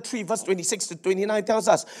Galatians chapter 3 verse 26 to 29 tells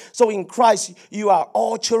us, so in Christ you are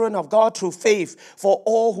all children of God through faith. For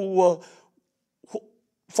all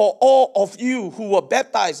of you who were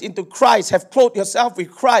baptized into Christ have clothed yourself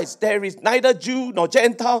with Christ. There is neither Jew nor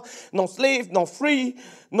Gentile, nor slave nor free,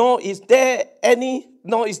 nor is there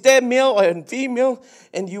male or female,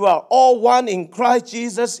 and you are all one in Christ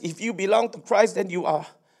Jesus. If you belong to Christ, then you are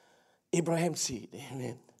Abraham's seed.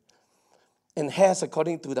 Amen. And heirs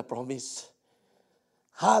according to the promise.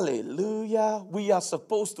 Hallelujah. We are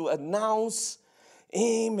supposed to announce,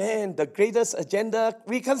 amen, the greatest agenda,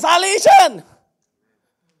 reconciliation.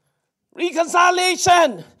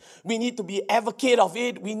 Reconciliation. We need to be advocate of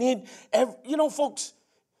it. We need, folks,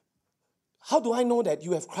 how do I know that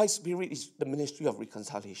you have Christ's Spirit is the ministry of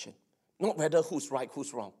reconciliation? Not whether who's right,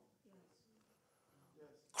 who's wrong.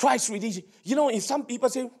 Christ really, if some people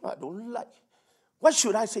say, I don't like, what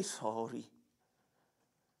should I say? Sorry.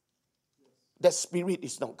 That Spirit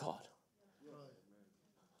is not God.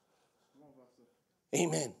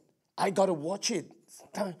 Amen. I got to watch it.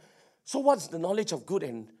 So what's the knowledge of good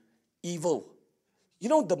and evil?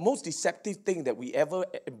 The most deceptive thing that we ever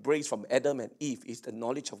embraced from Adam and Eve is the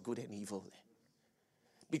knowledge of good and evil.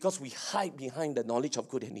 Because we hide behind the knowledge of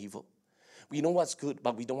good and evil. We know what's good,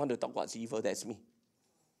 but we don't want to talk what's evil. That's me.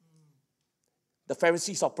 The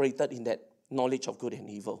Pharisees operated in that knowledge of good and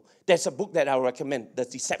evil. There's a book that I recommend, The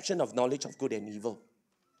Deception of Knowledge of Good and Evil.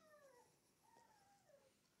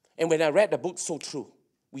 And when I read the book, so true.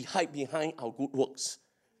 We hide behind our good works.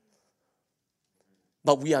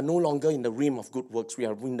 But we are no longer in the realm of good works. We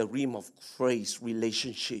are in the realm of grace,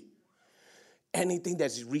 relationship. Anything that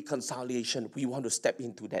is reconciliation, we want to step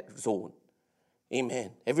into that zone.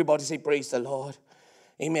 Amen. Everybody say praise the Lord.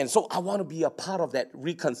 Amen. So I want to be a part of that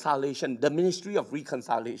reconciliation, the ministry of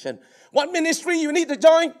reconciliation. What ministry you need to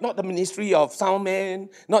join? Not the ministry of soundman,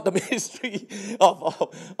 not the ministry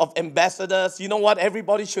of ambassadors. You know what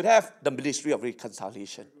everybody should have? The ministry of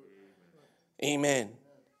reconciliation. Amen.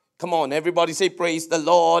 Come on, everybody say praise the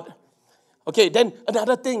Lord. Okay, then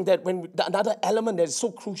another thing another element that is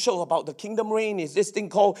so crucial about the kingdom reign is this thing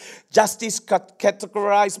called justice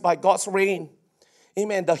categorized by God's reign.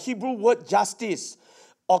 Amen. The Hebrew word justice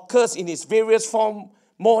occurs in its various form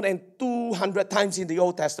more than 200 times in the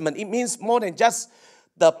Old Testament. It means more than just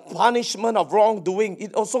the punishment of wrongdoing.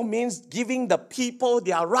 It also means giving the people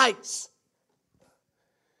their rights.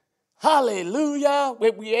 Hallelujah.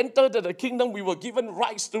 When we entered the kingdom, we were given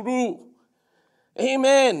rights to rule.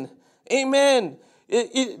 Amen. Amen.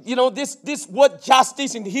 This word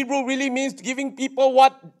justice in Hebrew really means giving people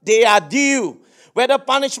what they are due, whether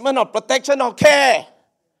punishment or protection or care.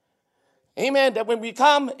 Amen. That when we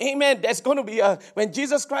come, amen, there's going to be when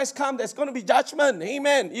Jesus Christ comes, there's going to be judgment.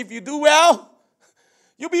 Amen. If you do well,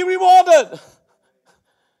 you'll be rewarded.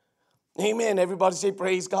 Amen. Everybody say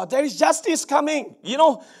praise God. There is justice coming. You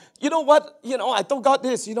know what? I told God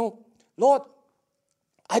this, Lord,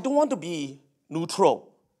 I don't want to be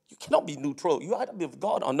neutral. You cannot be neutral. You either be with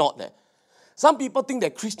God or not. Some people think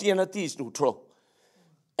that Christianity is neutral.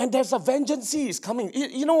 And there's a vengeance is coming.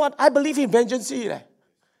 You know what? I believe in vengeance.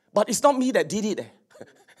 But it's not me that did it.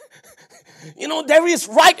 There is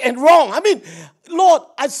right and wrong. I mean, Lord,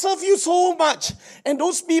 I serve you so much. And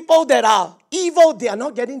those people that are evil, they are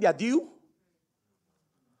not getting their due.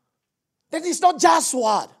 That is not just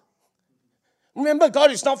what. Remember,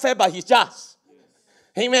 God is not fair, but He's just.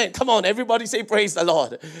 Amen. Come on, everybody say praise the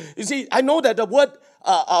Lord. You see, I know that the word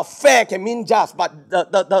fair can mean just, but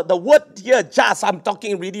the word here, just, I'm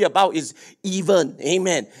talking really about is even.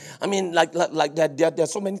 Amen. I mean, like there are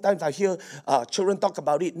so many times I hear children talk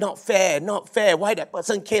about it. Not fair, not fair. Why that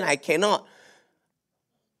person can, I cannot.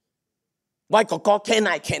 Why Koko can,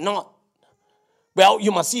 I cannot. Well,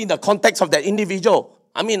 you must see the context of that individual.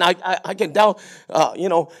 I mean, I can tell,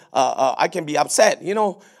 I can be upset,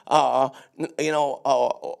 why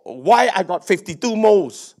I got 52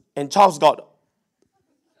 moles and Charles got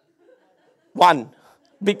one,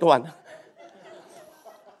 big one.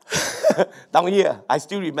 Down here, I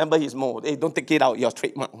still remember his mole. Hey, don't take it out, your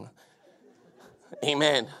trademark.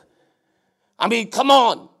 Amen. I mean, come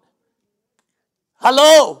on.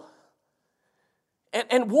 Hello.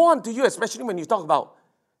 And woe unto you, especially when you talk about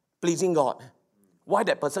pleasing God. Why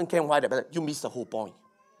that person can, why that person, you miss the whole point.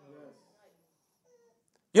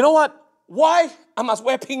 You know what? Why I must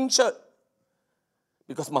wear pink shirt?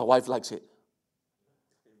 Because my wife likes it.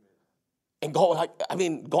 And God,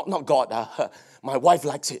 my wife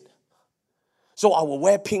likes it. So I will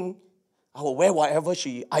wear pink. I will wear whatever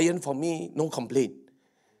she ironed for me, no complaint.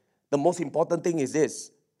 The most important thing is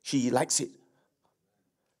this, she likes it.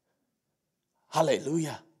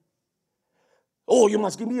 Hallelujah. Oh, you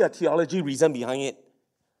must give me a theology reason behind it.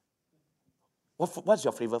 What's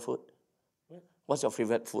your favorite food? What's your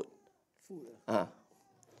favorite food?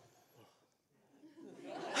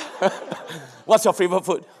 What's your favorite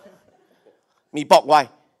food? Mee pok, why?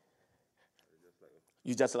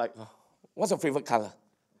 You just like, what's your favorite color?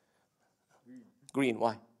 Green,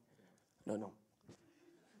 why? No.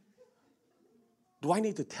 Do I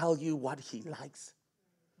need to tell you what he likes?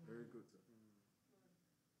 Very good.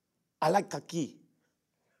 I like kaki.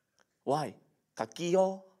 Why? Kaki,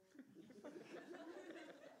 oh.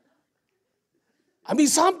 I mean,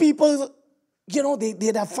 some people,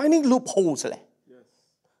 they are finding loopholes. Yes.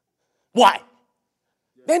 Why?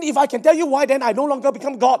 Then if I can tell you why, then I no longer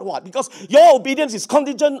become God. What? Because your obedience is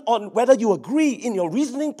contingent on whether you agree in your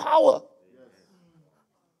reasoning power.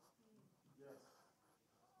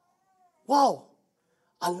 Wow.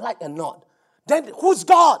 I like or not. Then who's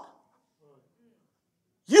God?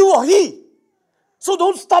 You or he? So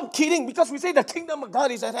don't stop kidding, because we say the kingdom of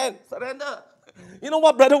God is at hand. Surrender. You know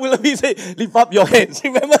what Brother Willoughby say? Lift up your hands.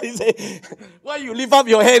 Remember he say, why you lift up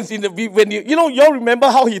your hands when you remember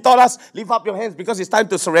how he taught us, lift up your hands because it's time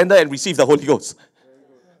to surrender and receive the Holy Ghost.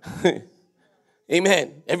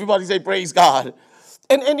 Amen. Everybody say praise God.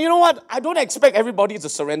 And you know what? I don't expect everybody to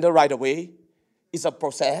surrender right away. It's a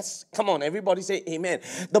process. Come on, everybody say amen.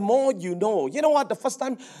 The more you know. You know what? The first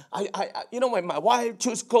time, when my wife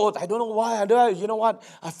choose clothes, I don't know why.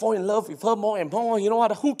 I fall in love with her more and more. You know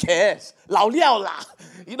what? Who cares? Lao liao la.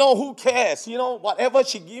 Who cares? Whatever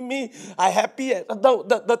she give me, I happy.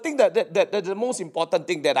 The thing that the most important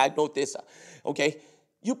thing that I notice, okay,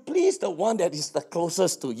 you please the one that is the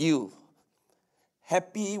closest to you.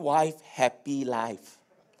 Happy wife, happy life.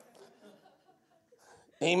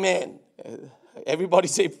 Amen. Everybody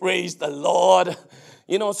say praise the Lord.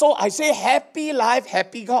 So I say happy life,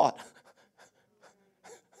 happy God.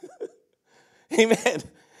 Amen.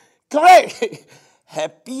 Correct.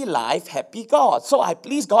 Happy life, happy God. So I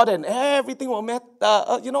please God and everything will matter.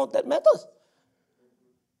 That matters.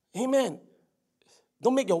 Amen.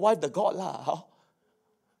 Don't make your wife the God lah. Huh?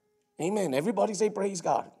 Amen. Everybody say praise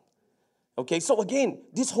God. Okay, so again,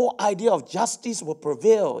 this whole idea of justice will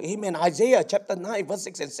prevail. Amen. Isaiah chapter 9, verse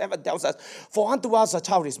 6 and 7 tells us, for unto us a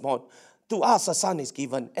child is born, to us a son is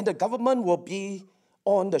given, and the government will be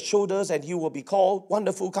on the shoulders, and he will be called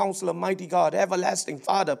Wonderful Counselor, Mighty God, Everlasting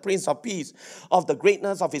Father, Prince of Peace. Of the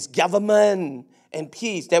greatness of his government and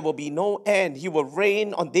peace, there will be no end. He will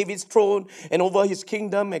reign on David's throne and over his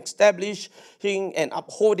kingdom, establishing and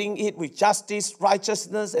upholding it with justice,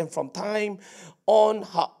 righteousness, and from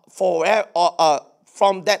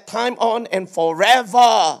that time on and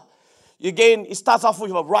forever. Again, it starts off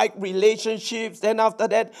with a right relationships. Then after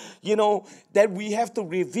that, that we have to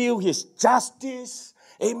reveal his justice.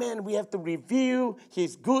 Amen. We have to reveal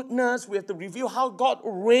his goodness. We have to reveal how God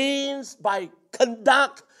reigns by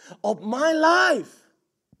conduct of my life.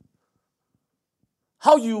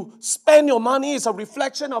 How you spend your money is a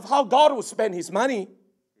reflection of how God will spend his money.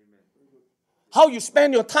 How you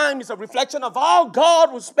spend your time is a reflection of how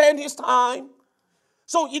God will spend his time.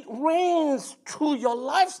 So it reigns through your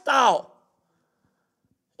lifestyle.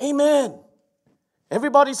 Amen.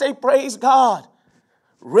 Everybody say praise God.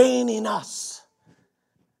 Reign in us.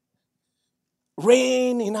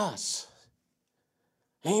 Reign in us.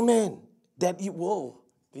 Amen. That it will,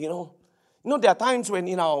 there are times when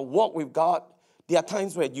in our walk with God, there are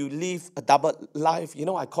times when you live a double life.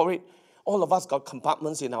 I call it All of us got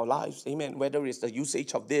compartments in our lives, amen, whether it's the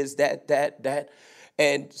usage of this, that.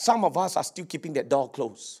 And some of us are still keeping that door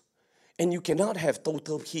closed. And you cannot have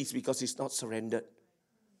total peace because it's not surrendered.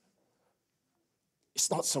 It's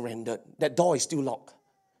not surrendered. That door is still locked.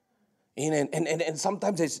 And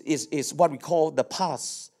sometimes it's what we call the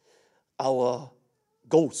past, our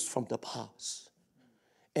ghost from the past.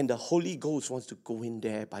 And the Holy Ghost wants to go in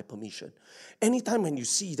there by permission. Anytime when you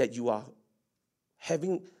see that you are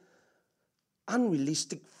having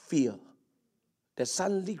unrealistic fear that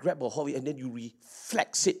suddenly grab a hold and then you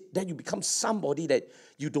reflex it, then you become somebody that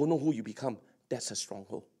you don't know who you become. That's a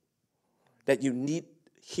stronghold. That you need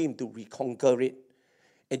Him to reconquer it.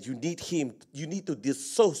 And you need Him, you need to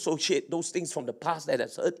dissociate those things from the past that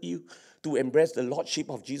has hurt you to embrace the Lordship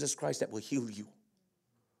of Jesus Christ that will heal you.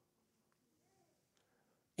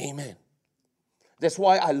 Amen. That's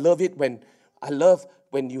why I love it when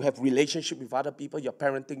you have relationship with other people, your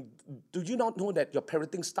parenting. Do you not know that your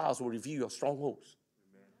parenting styles will reveal your strongholds?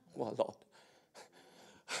 Oh, Lord.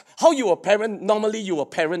 How you a parent, normally you will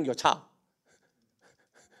parent your child.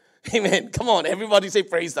 Amen. Come on, everybody say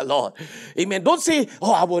praise the Lord. Amen. Don't say,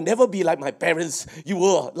 oh, I will never be like my parents. You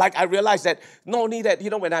will. Like I realized that, not only that,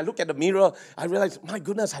 when I look at the mirror, I realize, my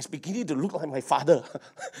goodness, I'm beginning to look like my father.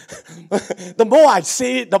 The more I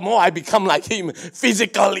say it, the more I become like him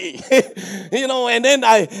physically. And then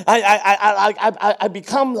I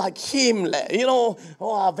become like him.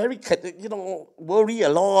 Very, worry a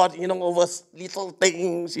lot, over little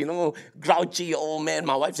things, grouchy old man.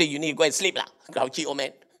 My wife say, you need to go and sleep, grouchy old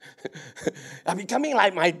man. I'm becoming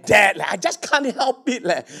like my dad. I just can't help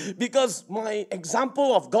it. Because my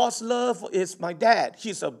example of God's love is my dad.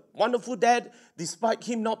 He's a wonderful dad despite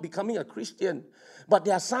him not becoming a Christian. But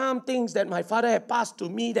there are some things that my father had passed to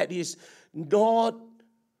me that is not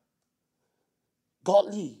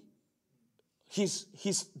godly.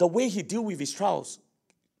 The way he deals with his trials.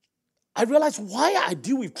 I realize why I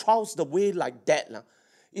deal with trials the way like that.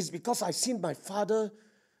 Is because I've seen my father,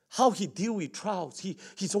 how he deals with trials.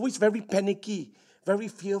 He's always very panicky, very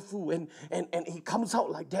fearful, and he comes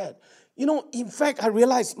out like that. In fact, I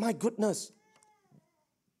realized, my goodness,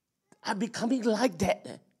 I'm becoming like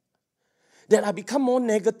that. That I become more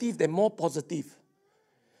negative than more positive.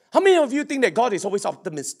 How many of you think that God is always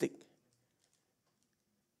optimistic?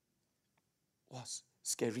 Was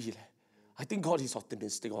scary. I think God is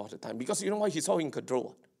optimistic all the time. Because you know what? He's all in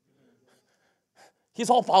control. He's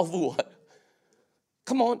all powerful.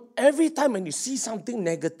 Come on, every time when you see something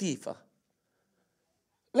negative,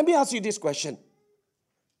 let me ask you this question.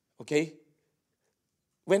 Okay?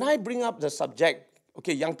 When I bring up the subject,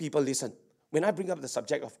 okay, young people, listen. When I bring up the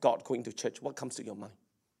subject of God going to church, what comes to your mind?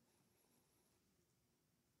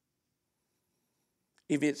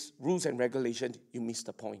 If it's rules and regulations, you miss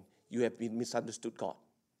the point. You have been misunderstood God.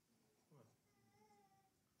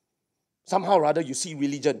 Somehow or other, you see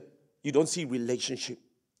religion. You don't see relationship.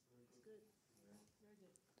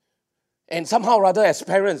 And somehow or other, as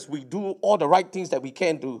parents, we do all the right things that we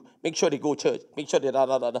can to make sure they go to church, make sure they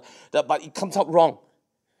but it comes out wrong.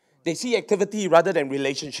 They see activity rather than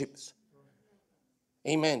relationships.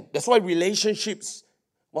 Amen. That's why relationships,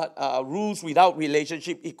 rules without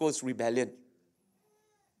relationship equals rebellion.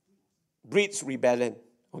 Breeds rebellion.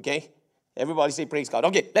 Okay? Everybody say praise God.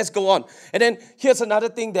 Okay, let's go on. And then here's another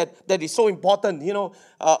thing that is so important.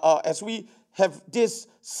 As we have this,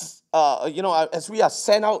 as we are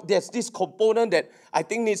sent out, there's this component that I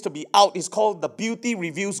think needs to be out. It's called the beauty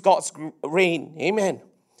reveals God's reign. Amen.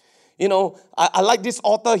 I like this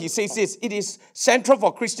author. He says this: it is central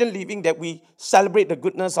for Christian living that we celebrate the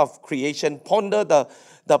goodness of creation, ponder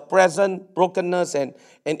the present brokenness, and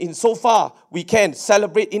insofar we can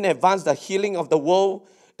celebrate in advance the healing of the world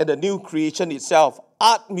and the new creation itself.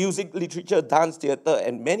 Art, music, literature, dance, theater,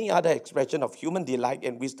 and many other expressions of human delight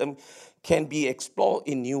and wisdom can be explored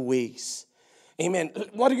in new ways. Amen.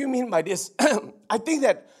 What do you mean by this? I think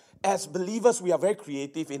that as believers, we are very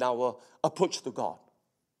creative in our approach to God.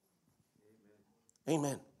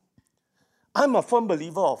 Amen. I'm a firm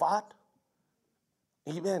believer of art.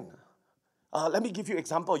 Amen. Let me give you an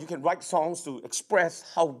example. You can write songs to express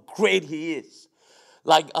how great He is.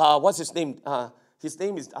 Like, what's his name? His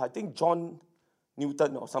name is, I think, John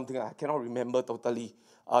Newton or something. I cannot remember totally.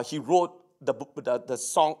 He wrote the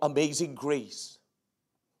song Amazing Grace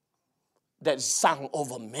that is sung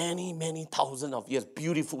over many, many thousands of years.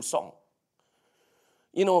 Beautiful song.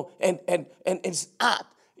 And it's art.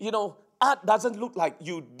 Art doesn't look like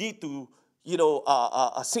you need to,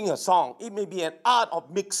 sing a song. It may be an art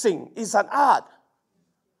of mixing. It's an art.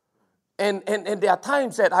 And there are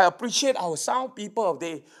times that I appreciate our sound people.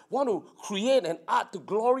 They want to create an art to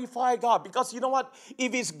glorify God. Because you know what?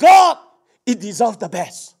 If it's God, it deserves the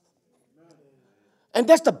best. And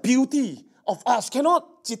that's the beauty of us.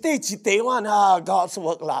 Cannot jite one, God's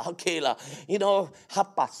work lah, okay lah.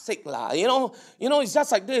 6 lah. It's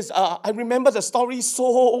just like this. I remember the story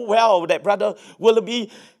so well that Brother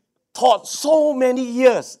Willoughby taught so many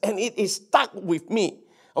years, and it is stuck with me.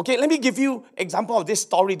 Okay, let me give you example of this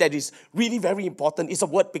story that is really very important. It's a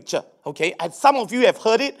word picture. Okay, and some of you have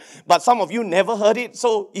heard it, but some of you never heard it.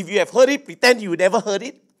 So if you have heard it, pretend you never heard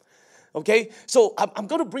it. Okay, so I'm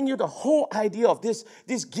going to bring you the whole idea of this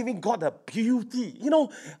giving God the beauty,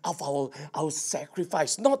 of our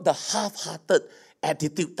sacrifice, not the half-hearted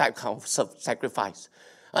attitude type kind of sacrifice.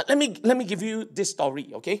 Let me give you this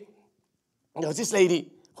story, okay? There was this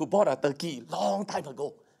lady who bought a turkey long time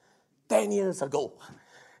ago, 10 years ago.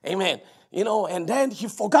 Amen. And then he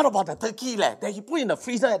forgot about the turkey that he put in the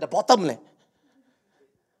freezer at the bottom.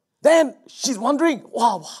 Then she's wondering,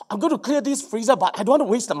 wow, I'm going to clear this freezer, but I don't want to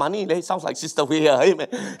waste the money. It sounds like Sister Wei. Amen.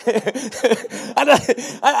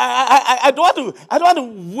 I don't want to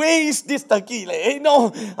waste this turkey.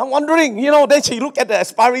 I'm wondering, then she looked at the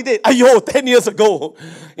expiry date. 10 years ago.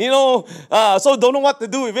 So don't know what to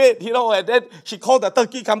do with it. And then she called the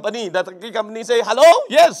turkey company. The turkey company say, hello?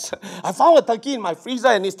 Yes, I found a turkey in my freezer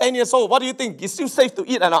and it's 10 years old. What do you think? It's still safe to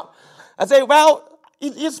eat or not? I say, well,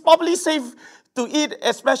 it's probably safe to eat,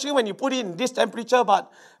 especially when you put it in this temperature, but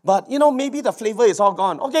maybe the flavor is all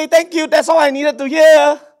gone. Okay, thank you. That's all I needed to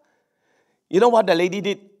hear. You know what the lady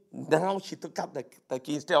did? Now she took up the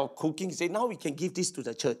turkey instead of cooking. She said, now we can give this to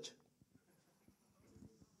the church.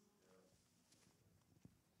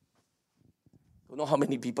 Don't know how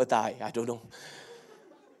many people die. I don't know.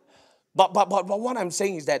 But what I'm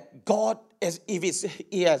saying is that God, if it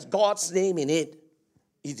has God's name in it,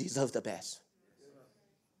 He deserves the best.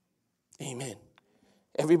 Amen.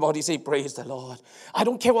 Everybody say, praise the Lord. I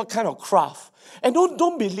don't care what kind of craft. And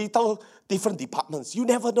don't belittle different departments. You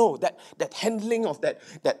never know that handling of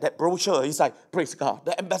that brochure is like, praise God.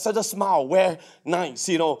 The ambassador smile, wear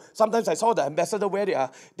nice, Sometimes I saw the ambassador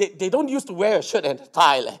wear they don't used to wear a shirt and a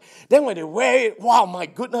tie. Then when they wear it, wow, my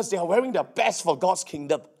goodness, they are wearing their best for God's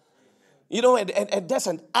kingdom. And that's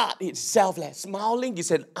an art itself. Smiling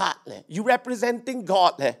is an art. You representing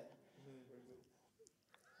God.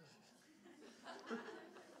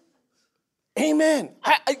 Amen.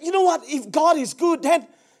 You know what? If God is good, then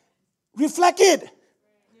reflect it.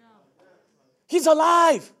 He's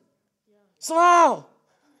alive. Smile.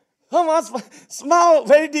 Smile,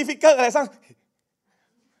 very difficult. And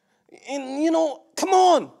come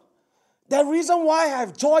on. The reason why I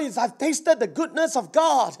have joy is I've tasted the goodness of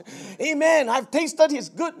God. Amen. I've tasted His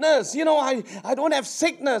goodness. I don't have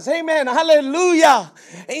sickness. Amen. Hallelujah.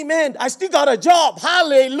 Amen. I still got a job.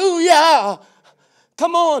 Hallelujah.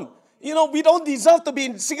 Come on. We don't deserve to be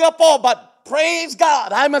in Singapore, but praise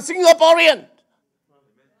God, I'm a Singaporean.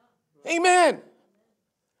 Amen.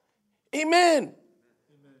 Amen.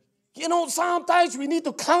 Sometimes we need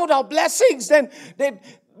to count our blessings.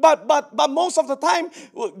 But most of the time,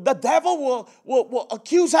 the devil will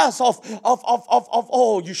accuse us of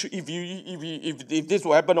you should if this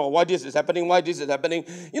will happen, or why this is happening.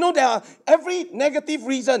 There are every negative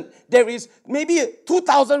reason. There is maybe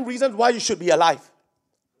 2,000 reasons why you should be alive.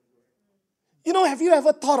 Have you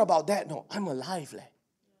ever thought about that? No, I'm alive.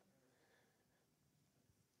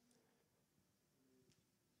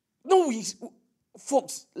 No,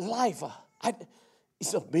 folks, life,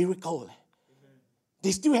 it's a miracle.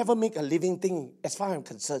 They still haven't made a living thing as far as I'm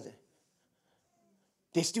concerned.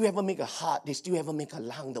 They still haven't made a heart. They still haven't made a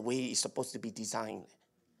lung the way it's supposed to be designed.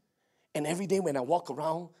 And every day when I walk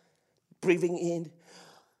around, breathing in,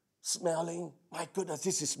 smelling, my goodness,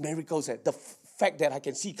 this is miracles. The fact that I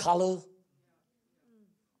can see color.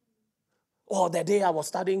 Oh, that day I was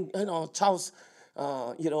studying, Charles,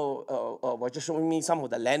 was just showing me some of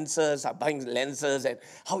the lenses. I'm buying the lenses and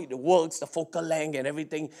how it works, the focal length and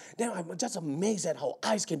everything. Then I'm just amazed at how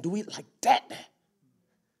eyes can do it like that.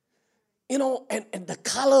 And the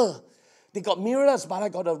color. They got mirrors, but I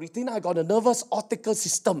got a retina, I got a nervous optical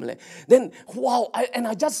system. Then, wow,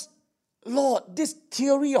 Lord, this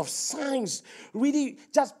theory of science really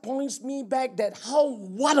just points me back that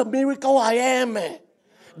what a miracle I am.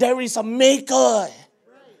 There is a maker.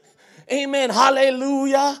 Amen.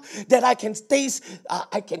 Hallelujah. That I can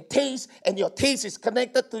taste, and your taste is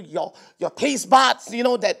connected to your taste buds.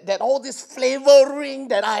 That all this flavoring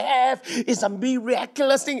that I have is a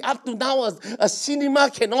miraculous thing. Up to now, a cinema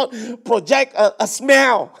cannot project a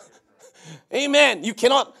smell. Amen. You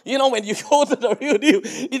cannot, when you go to the real deal,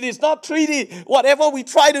 it is not 3D. Whatever we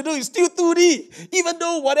try to do is still 2D. Even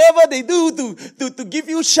though whatever they do to give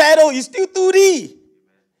you shadow is still 2D.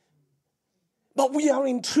 But we are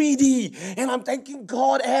in 3D, and I'm thanking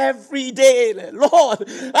God every day. Lord,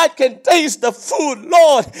 I can taste the food.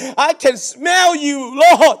 Lord, I can smell you.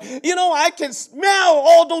 Lord, I can smell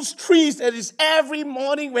all those trees that is every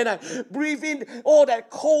morning when I breathe in all that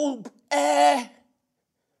cold air.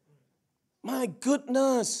 My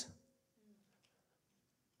goodness.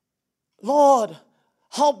 Lord,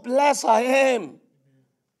 how blessed I am.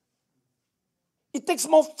 It takes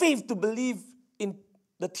more faith to believe in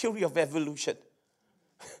the theory of evolution.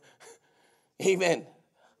 Amen.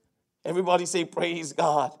 Everybody say praise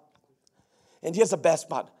God. And here's the best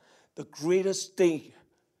part. The greatest thing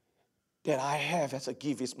that I have as a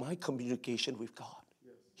gift is my communication with God.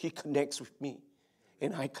 He connects with me,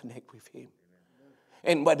 and I connect with Him.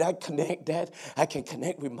 And when I connect that, I can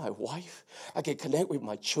connect with my wife. I can connect with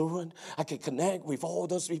my children. I can connect with all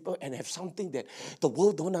those people and have something that the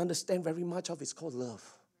world don't understand very much of. It's called love.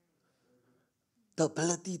 The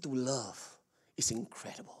ability to love is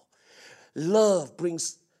incredible. Love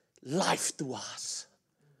brings life to us.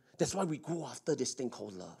 That's why we go after this thing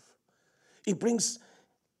called love. It brings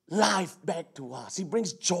life back to us. It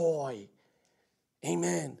brings joy.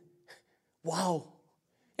 Amen. Wow.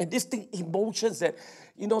 And this thing, emotions that,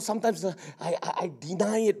 sometimes I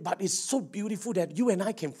deny it, but it's so beautiful that you and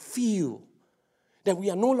I can feel that we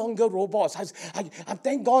are no longer robots. I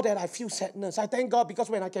thank God that I feel sadness. I thank God because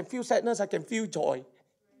when I can feel sadness, I can feel joy.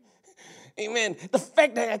 Amen. The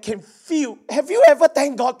fact that I can feel. Have you ever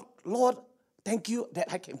thanked God, Lord, thank you that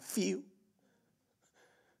I can feel?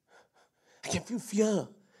 I can feel fear.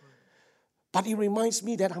 But it reminds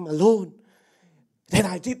me that I'm alone. Then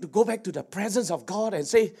I need to go back to the presence of God and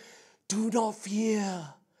say, do not fear,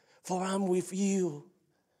 for I'm with you.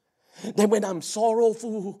 Then when I'm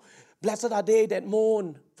sorrowful, blessed are they that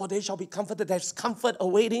mourn, for they shall be comforted. There's comfort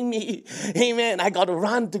awaiting me. Amen. I got to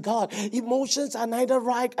run to God. Emotions are neither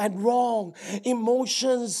right and wrong.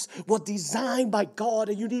 Emotions were designed by God,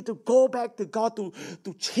 and you need to go back to God to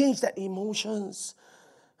change that emotions.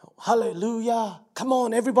 Hallelujah. Come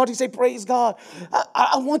on, everybody say praise God.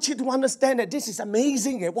 I want you to understand that this is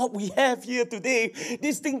amazing and what we have here today.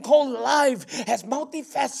 This thing called life has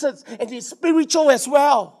multifacets and it's spiritual as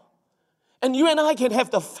well. And you and I can have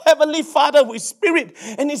the Heavenly Father with spirit.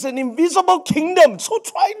 And it's an invisible kingdom. So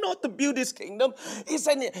try not to build this kingdom.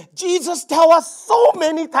 Jesus tells us so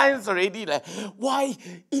many times already why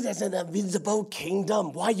it is an invisible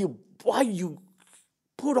kingdom. Why you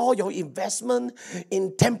put all your investment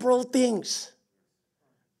in temporal things.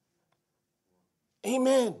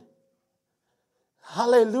 Amen.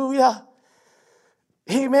 Hallelujah.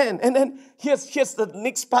 Amen. And then here's the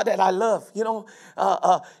next part that I love, and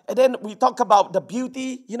then we talk about the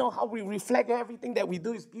beauty, how we reflect everything that we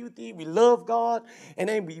do is beauty. We love God, and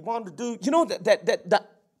then we want to do,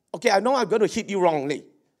 okay, I know I'm going to hit you wrongly.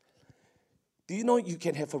 Do you know you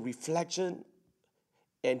can have a reflection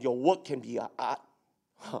and your work can be an art?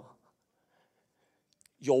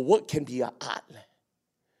 Your work can be an art.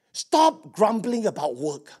 Stop grumbling about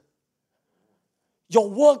work. Your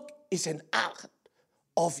work is an art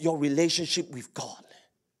of your relationship with God.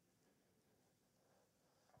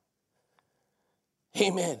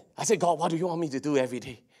 Amen. I said, God, what do you want me to do every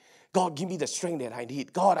day? God, give me the strength that I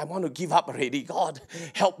need. God, I want to give up already. God,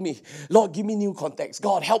 help me. Lord, give me new contacts.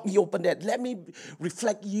 God, help me open that. Let me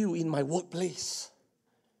reflect you in my workplace.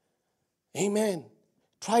 Amen.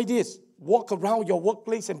 Try this. Walk around your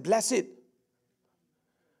workplace and bless it.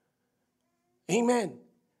 Amen.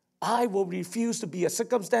 I will refuse to be a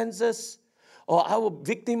circumstances or I will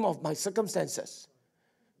be victim of my circumstances.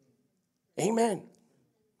 Amen.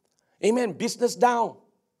 Amen. Business down.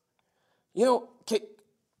 Okay,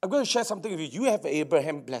 I'm going to share something with you. You have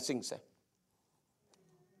Abraham blessings.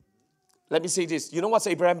 Let me say this. You know what's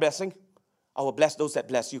Abraham blessing? I will bless those that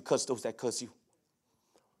bless you, curse those that curse you.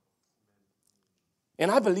 And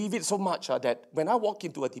I believe it so much that when I walk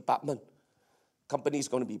into a department, company is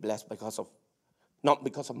going to be blessed not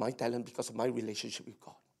because of my talent, because of my relationship with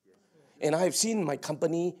God. And I have seen my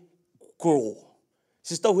company grow.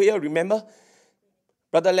 Sister Huya, remember?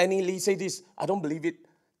 Brother Lenny Lee said this. I don't believe it.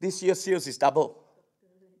 This year's sales is double.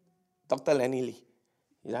 Dr. Lenny Lee.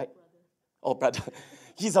 Right? Oh, brother.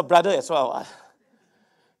 He's a brother as well.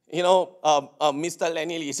 Mr.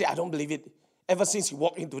 Lenny Lee said, I don't believe it. Ever since he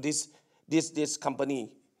walked into this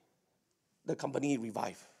company, the company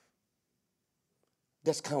revived.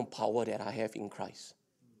 That's the kind of power that I have in Christ.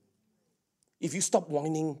 If you stop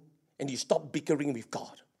whining and you stop bickering with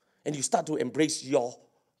God and you start to embrace your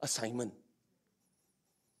assignment.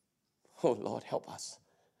 Oh, Lord, help us.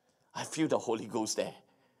 I feel the Holy Ghost there.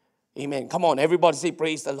 Amen. Come on, everybody say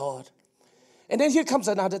praise the Lord. And then here comes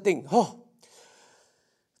another thing.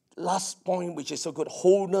 last point, which is so good,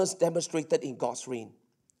 wholeness demonstrated in God's reign.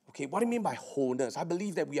 Okay, what do you mean by wholeness? I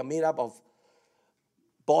believe that we are made up of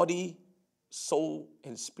body, soul,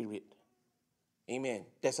 and spirit. Amen.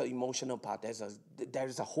 There's an emotional part. There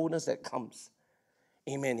is a wholeness that comes.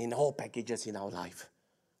 Amen. In all packages in our life.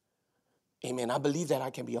 Amen. I believe that I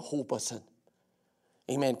can be a whole person.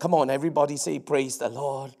 Amen. Come on, everybody say praise the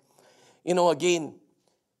Lord. Again,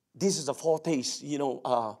 this is a foretaste.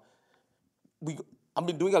 I've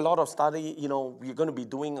been doing a lot of study. We're going to be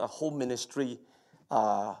doing a whole ministry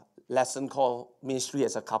lesson called Ministry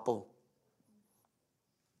as a Couple.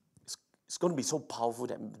 It's going to be so powerful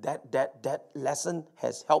that lesson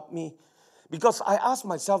has helped me. Because I asked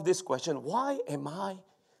myself this question, why am I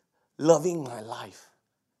loving my life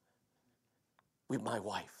with my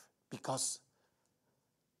wife? Because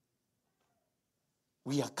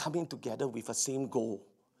we are coming together with the same goal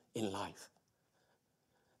in life.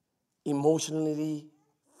 Emotionally,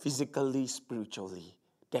 physically, spiritually,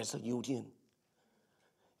 there's a union.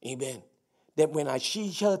 Amen. That when I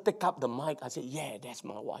see her take up the mic, I say, yeah, that's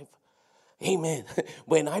my wife. Amen.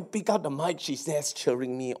 When I pick up the mic, she's there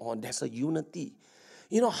cheering me on. There's a unity.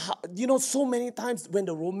 So many times when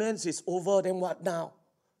the romance is over, then what now?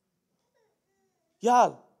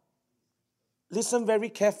 Yeah. Listen very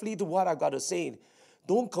carefully to what I got to say.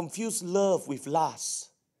 Don't confuse love with lust.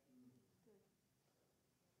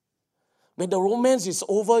 When the romance is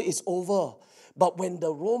over, it's over. But when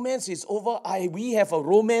the romance is over, we have a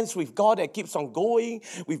romance with God that keeps on going,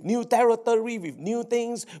 with new territory, with new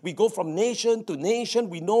things. We go from nation to nation.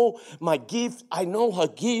 We know my gift. I know her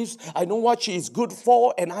gifts. I know what she is good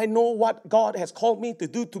for. And I know what God has called me to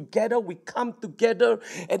do. Together, we come together.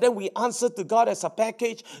 And then we answer to God as a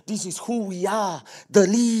package. This is who we are. The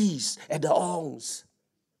Lees and the Ongs.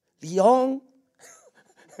 Leong.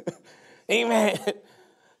 Amen.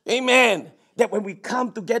 Amen. That when we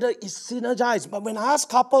come together, it's synergized. But when I ask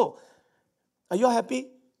couple, are you happy?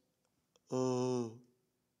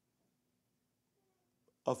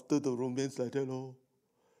 After the romance like that, lor.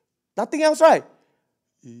 Nothing else, right?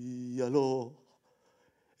 Yeah, lor.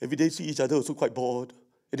 Every day see each other also quite bored.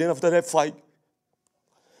 And then after that, fight.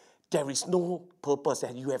 There is no purpose,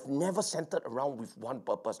 and you have never centered around with one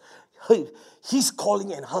purpose. His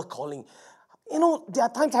calling and her calling. There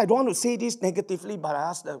are times I don't want to say this negatively, but I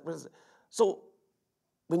ask the person, so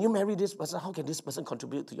when you marry this person, how can this person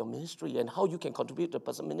contribute to your ministry? And how you can contribute to the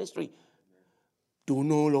person's ministry? Don't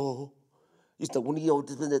know, Lord. It's the only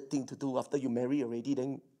ultimate thing to do after you marry already.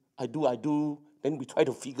 Then I do. Then we try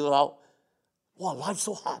to figure out. Wow, life's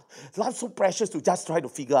so hard. Life's so precious to just try to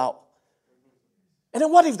figure out. And then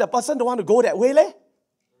what if the person don't want to go that way, leh?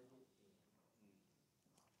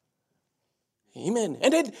 Amen.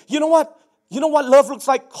 And then, you know what? You know what love looks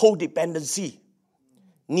like? Codependency.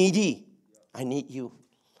 Needy. I need you.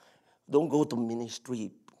 Don't go to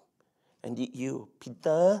ministry. I need you.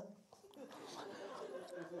 Peter.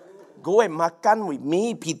 Go and makan with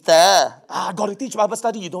me, Peter. Got to teach Bible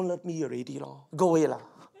study. You don't love me already, lor. Go away, lah.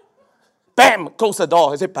 Bam! Close the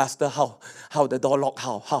door. I say, Pastor, how the door locked?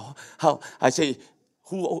 How? I say,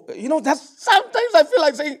 who? That's sometimes I feel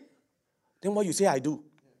like saying, then what you say I do?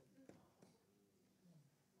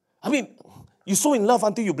 I mean, you so in love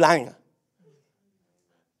until you blind.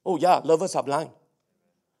 Oh yeah, lovers are blind.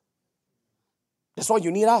 That's why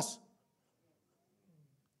you need us.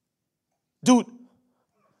 Dude,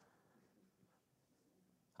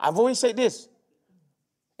 I've always said this.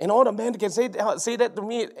 And all the men can say that to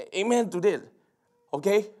me, amen to this.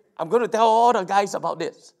 Okay? I'm going to tell all the guys about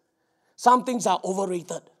this. Some things are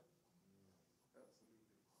overrated.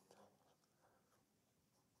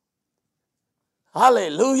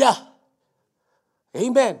 Hallelujah.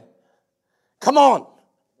 Amen. Come on.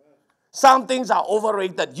 Some things are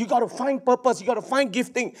overrated. You got to find purpose. You got to find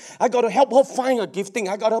gifting. I got to help her find a gifting.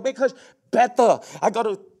 I got to make her better. I got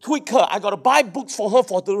to tweak her. I got to buy books for her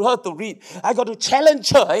to read. I got to challenge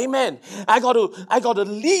her. Amen. I got to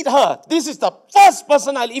lead her. This is the first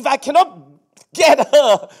person if I cannot get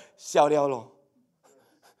her, 笑掉咯.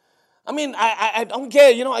 I mean, I don't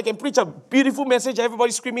care. I can preach a beautiful message.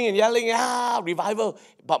 Everybody screaming and yelling, revival.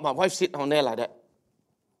 But my wife sit down there like that.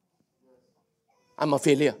 I'm a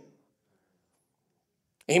failure.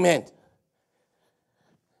 Amen.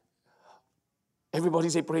 Everybody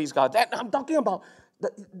say praise God. I'm talking about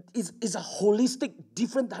it's a holistic,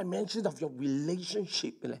 different dimension of your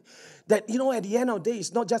relationship. That, at the end of the day,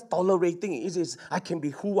 it's not just tolerating. It is, I can be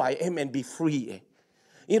who I am and be free.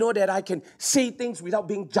 That I can say things without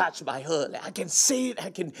being judged by her. I can say it.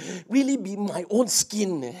 I can really be my own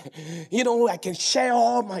skin. I can share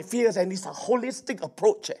all my fears, and it's a holistic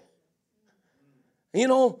approach.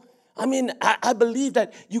 I mean, I believe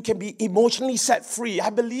that you can be emotionally set free. I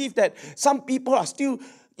believe that some people are still,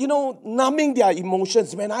 numbing their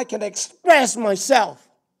emotions when I can express myself.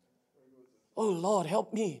 Oh, Lord,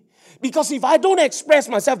 help me. Because if I don't express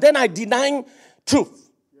myself, then I deny truth,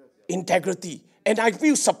 integrity, and I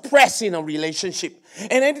feel suppressed in a relationship.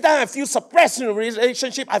 And anytime I feel suppressed in a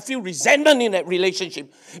relationship, I feel resentment in that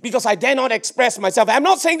relationship because I dare not express myself. I'm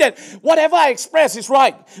not saying that whatever I express is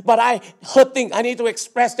right, but I need to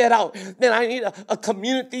express that out. Then I need a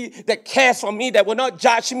community that cares for me, that will not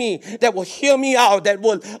judge me, that will hear me out, that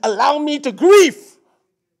will allow me to grieve.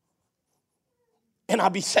 And I'll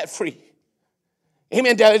be set free.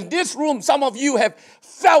 Amen. In this room, some of you have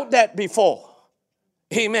felt that before.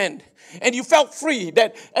 Amen. And you felt free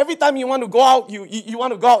that every time you want to go out, you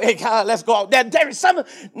want to go out, hey, let's go out. There is some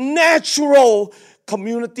natural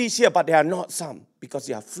communities here, but there are not some because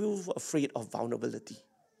they are afraid of vulnerability.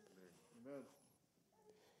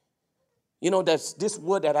 Amen. There's this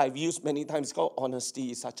word that I've used many times called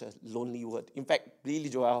honesty. It's such a lonely word. In fact, Billy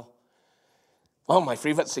Joel, one of my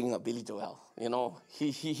favorite singers, Billy Joel,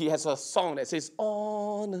 he has a song that says,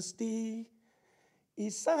 honesty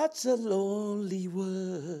is such a lonely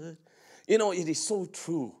word. It is so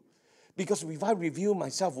true. Because if I review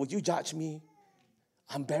myself, would you judge me?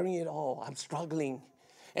 I'm bearing it all. I'm struggling.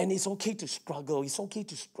 And it's okay to struggle. It's okay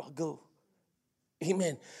to struggle.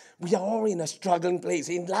 Amen. We are all in a struggling place.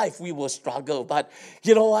 In life, we will struggle. But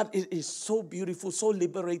you know what? It is so beautiful, so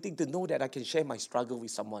liberating to know that I can share my struggle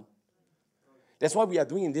with someone. That's why we are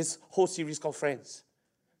doing this whole series called Friends.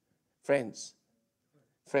 Friends.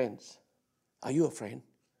 Friends. Are you a friend?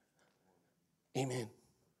 Amen.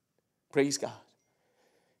 Praise God.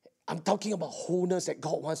 I'm talking about wholeness that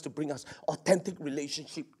God wants to bring us. Authentic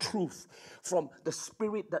relationship, truth. From the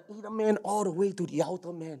spirit, the inner man, all the way to the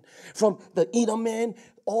outer man. From the inner man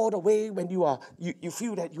all the way when you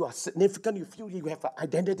feel that you are significant, you feel you have an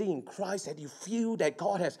identity in Christ, that you feel that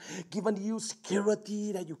God has given you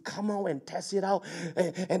security, that you come out and test it out,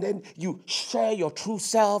 and then you share your true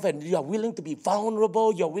self, and you are willing to be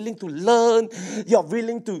vulnerable, you're willing to learn, you're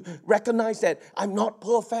willing to recognize that I'm not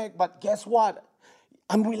perfect, but guess what?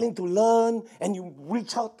 I'm willing to learn, and you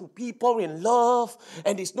reach out to people in love,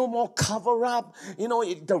 and it's no more cover up.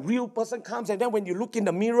 The real person comes, and then when you look in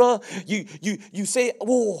the mirror, you say,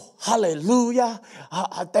 oh, hallelujah.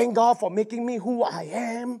 I thank God for making me who I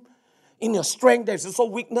am. In your strength, there's also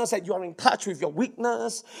weakness, that you are in touch with your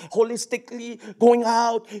weakness, holistically going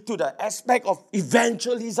out to the aspect of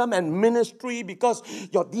evangelism and ministry, because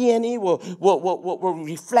your DNA will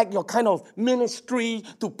reflect your kind of ministry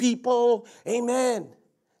to people. Amen.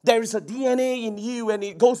 There is a DNA in you, and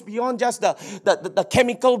it goes beyond just the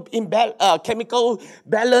chemical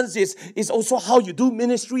balance. Is also how you do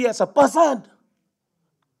ministry as a person.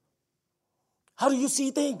 How do you see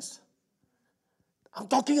things? I'm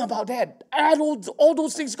talking about that. All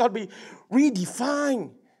those things got to be redefined.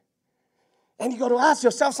 And you got to ask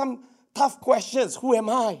yourself some tough questions. Who am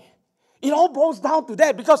I? It all boils down to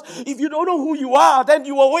that, because if you don't know who you are, then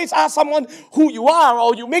you always ask someone who you are,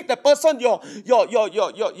 or you make the person your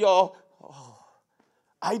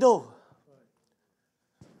idol.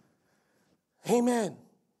 Amen.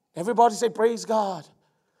 Everybody say praise God.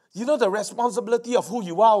 The responsibility of who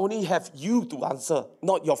you are only have you to answer,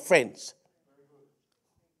 not your friends.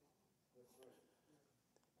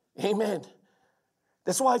 Amen.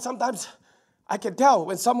 That's why sometimes I can tell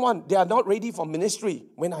when they are not ready for ministry.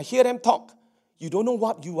 When I hear them talk, you don't know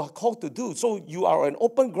what you are called to do. So you are an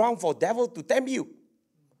open ground for devil to tempt you.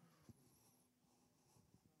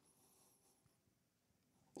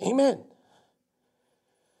 Amen.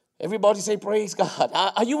 Everybody say praise God.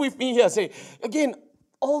 Are you with me here? Say, again,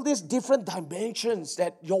 all these different dimensions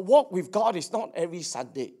that your walk with God is not every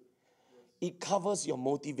Sunday. It covers your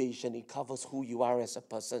motivation. It covers who you are as a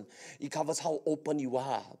person. It covers how open you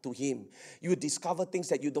are to Him. You discover things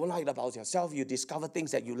that you don't like about yourself. You discover things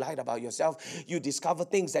that you like about yourself. You discover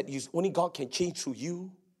things that only God can change through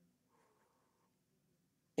you.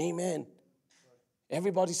 Amen.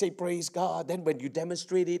 Everybody say praise God. Then when you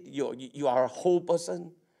demonstrate it, you are a whole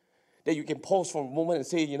person. Then you can pause for a moment and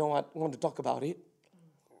say, you know what, I want to talk about it.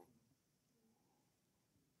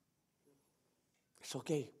 It's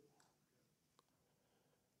okay.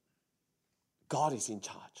 God is in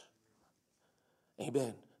charge.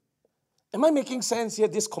 Amen. Am I making sense here?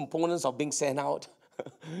 These components of being sent out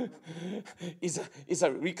is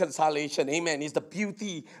a reconciliation. Amen. It's the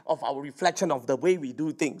beauty of our reflection of the way we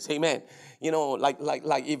do things. Amen. Like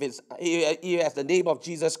if it has the name of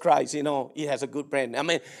Jesus Christ, it has a good brand. I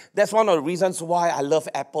mean, that's one of the reasons why I love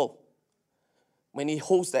Apple. When it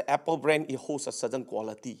holds the Apple brand, it holds a certain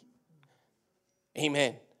quality.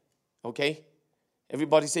 Amen. Okay?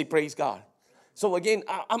 Everybody say praise God. So again,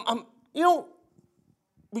 I'm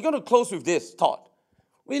we're going to close with this thought.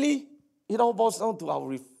 Really, it all boils down to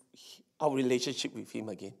our relationship with Him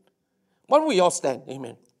again. Why don't we all stand?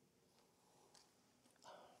 Amen.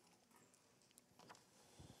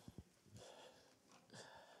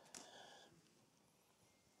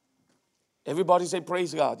 Everybody say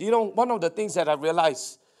praise God. One of the things that I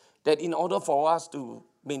realized that in order for us to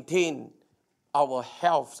maintain our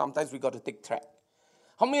health, sometimes we got to take track.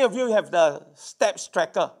 How many of you have the steps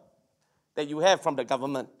tracker that you have from the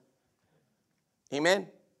government? Amen?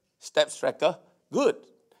 Steps tracker. Good.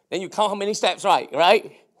 Then you count how many steps,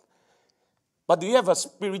 right? But do you have a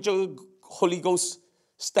spiritual Holy Ghost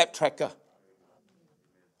step tracker?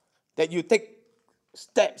 That you take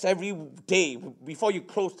steps every day. Before you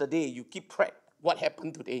close the day, you keep track what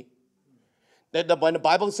happened today. When the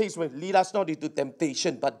Bible says, lead us not into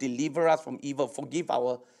temptation, but deliver us from evil. Forgive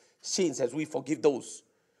our sins as we forgive those.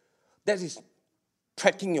 That is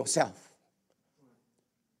tracking yourself.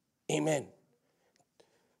 Amen.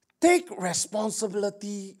 Take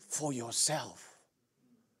responsibility for yourself.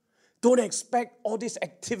 Don't expect all this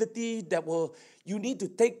activity you need to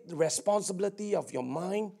take the responsibility of your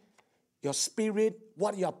mind, your spirit,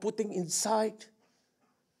 what you are putting inside,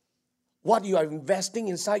 what you are investing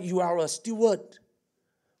inside. You are a steward.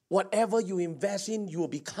 Whatever you invest in, you will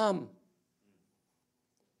become.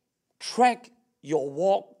 Track your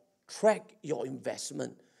walk, track your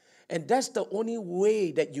investment. And that's the only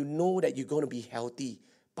way that you know that you're going to be healthy,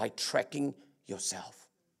 by tracking yourself.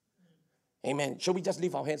 Amen. Shall we just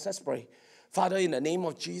lift our hands? Let's pray. Father, in the name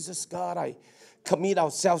of Jesus, God, I commit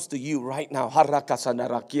ourselves to you right now.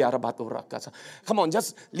 Come on,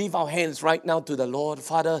 just leave our hands right now to the Lord.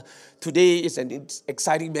 Father, today is an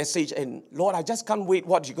exciting message. And Lord, I just can't wait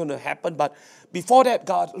what's going to happen. But before that,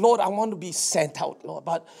 God, Lord, I want to be sent out, Lord.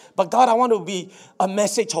 But God, I want to be a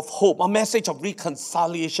message of hope, a message of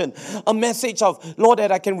reconciliation, a message of, Lord,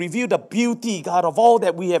 that I can reveal the beauty, God, of all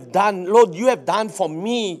that we have done. Lord, you have done for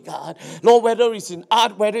me, God. Lord, whether it's in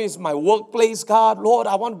art, whether it's my workplace, God, Lord,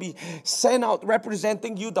 I want to be sent out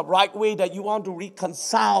representing you the right way, that you want to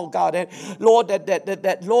reconcile, God. And Lord,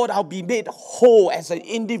 that Lord, I'll be made whole as an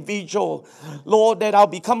individual. Lord, that I'll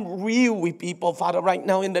become real with people, Father, right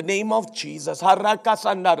now in the name of Jesus. Challenge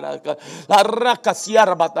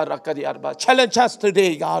us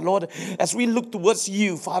today, God, Lord, as we look towards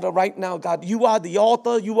you, Father, right now, God. You are the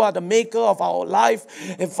author, you are the maker of our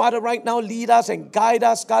life. And Father, right now, lead us and guide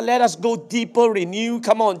us, God. Let us go deeper in you.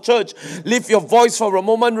 Come on, church, lift your voice for a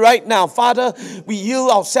moment right now. Father, we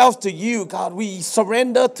yield ourselves to you, God. We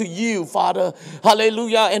surrender to you, Father.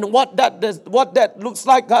 Hallelujah. And what that looks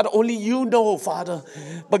like, God, only you know, Father.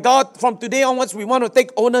 But God, from today onwards, we want to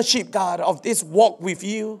take ownership, God, of this walk with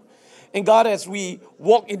you. And God, as we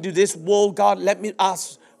walk into this world, God, let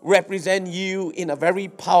us represent you in a very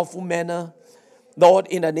powerful manner. Lord,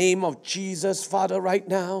 in the name of Jesus, Father, right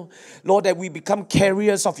now, Lord, that we become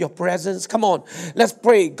carriers of your presence. Come on, let's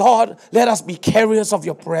pray. God, let us be carriers of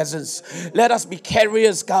your presence. Let us be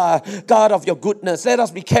carriers, God, of your goodness. Let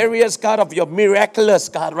us be carriers, God, of your miraculous,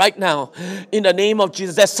 God, right now, in the name of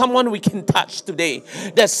Jesus. There's someone we can touch today.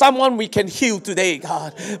 There's someone we can heal today,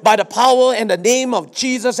 God, by the power and the name of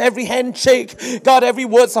Jesus. Every handshake, God, every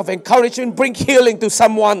words of encouragement, bring healing to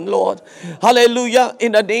someone, Lord. Hallelujah,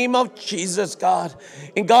 in the name of Jesus, God.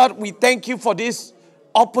 And God, we thank you for this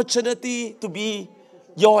opportunity to be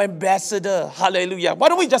your ambassador. Hallelujah. Why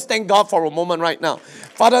don't we just thank God for a moment right now?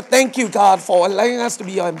 Father, thank you, God, for allowing us to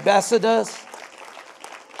be your ambassadors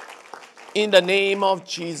in the name of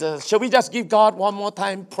Jesus. Shall we just give God one more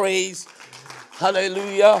time praise?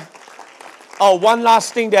 Hallelujah. Oh, one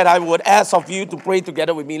last thing that I would ask of you to pray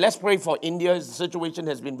together with me. Let's pray for India. The situation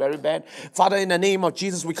has been very bad. Father, in the name of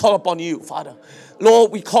Jesus, we call upon you, Father.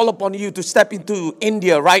 Lord, we call upon you to step into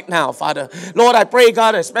India right now, Father. Lord, I pray,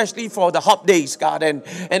 God, especially for the hot days, God. And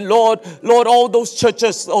Lord, all those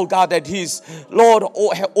churches, oh God, that He's, Lord,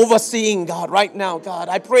 overseeing, God, right now, God.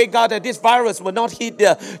 I pray, God, that this virus will not hit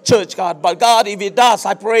the church, God. But God, if it does,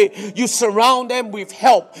 I pray you surround them with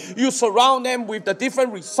help. You surround them with the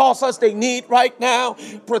different resources they need right now.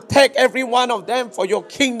 Protect every one of them for your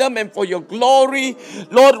kingdom and for your glory.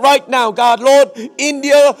 Lord, right now, God, Lord,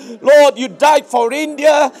 India, Lord, you died for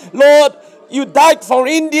India. Lord, you died for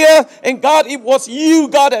India, and God, it was you,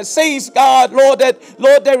 God, that says, God, Lord, that,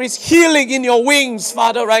 Lord, there is healing in your wings,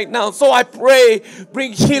 Father, right now. So I pray,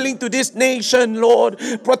 bring healing to this nation, Lord.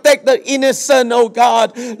 Protect the innocent, oh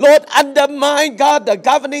God. Lord, undermine, God, the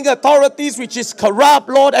governing authorities, which is corrupt.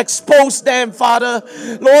 Lord, expose them, Father.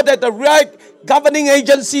 Lord, that the right governing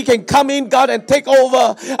agency can come in, God, and take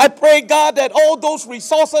over. I pray, God, that all those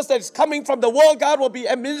resources that is coming from the world, God, will be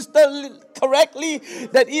administered correctly,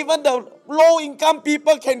 that even the low-income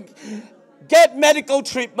people can get medical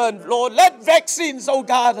treatment, Lord. Let vaccines, oh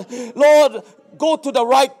God, Lord, go to the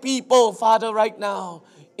right people, Father, right now.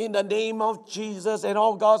 In the name of Jesus, and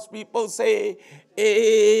all God's people say,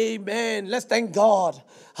 amen. Let's thank God.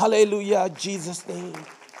 Hallelujah, Jesus' name.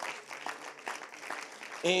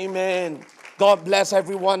 Amen. God bless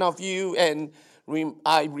every one of you. And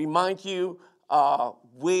I remind you,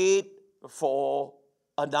 wait for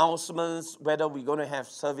announcements whether we're going to have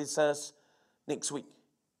services next week.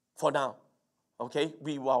 For now. Okay?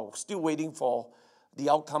 We are still waiting for the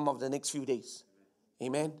outcome of the next few days.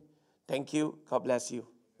 Amen. Thank you. God bless you.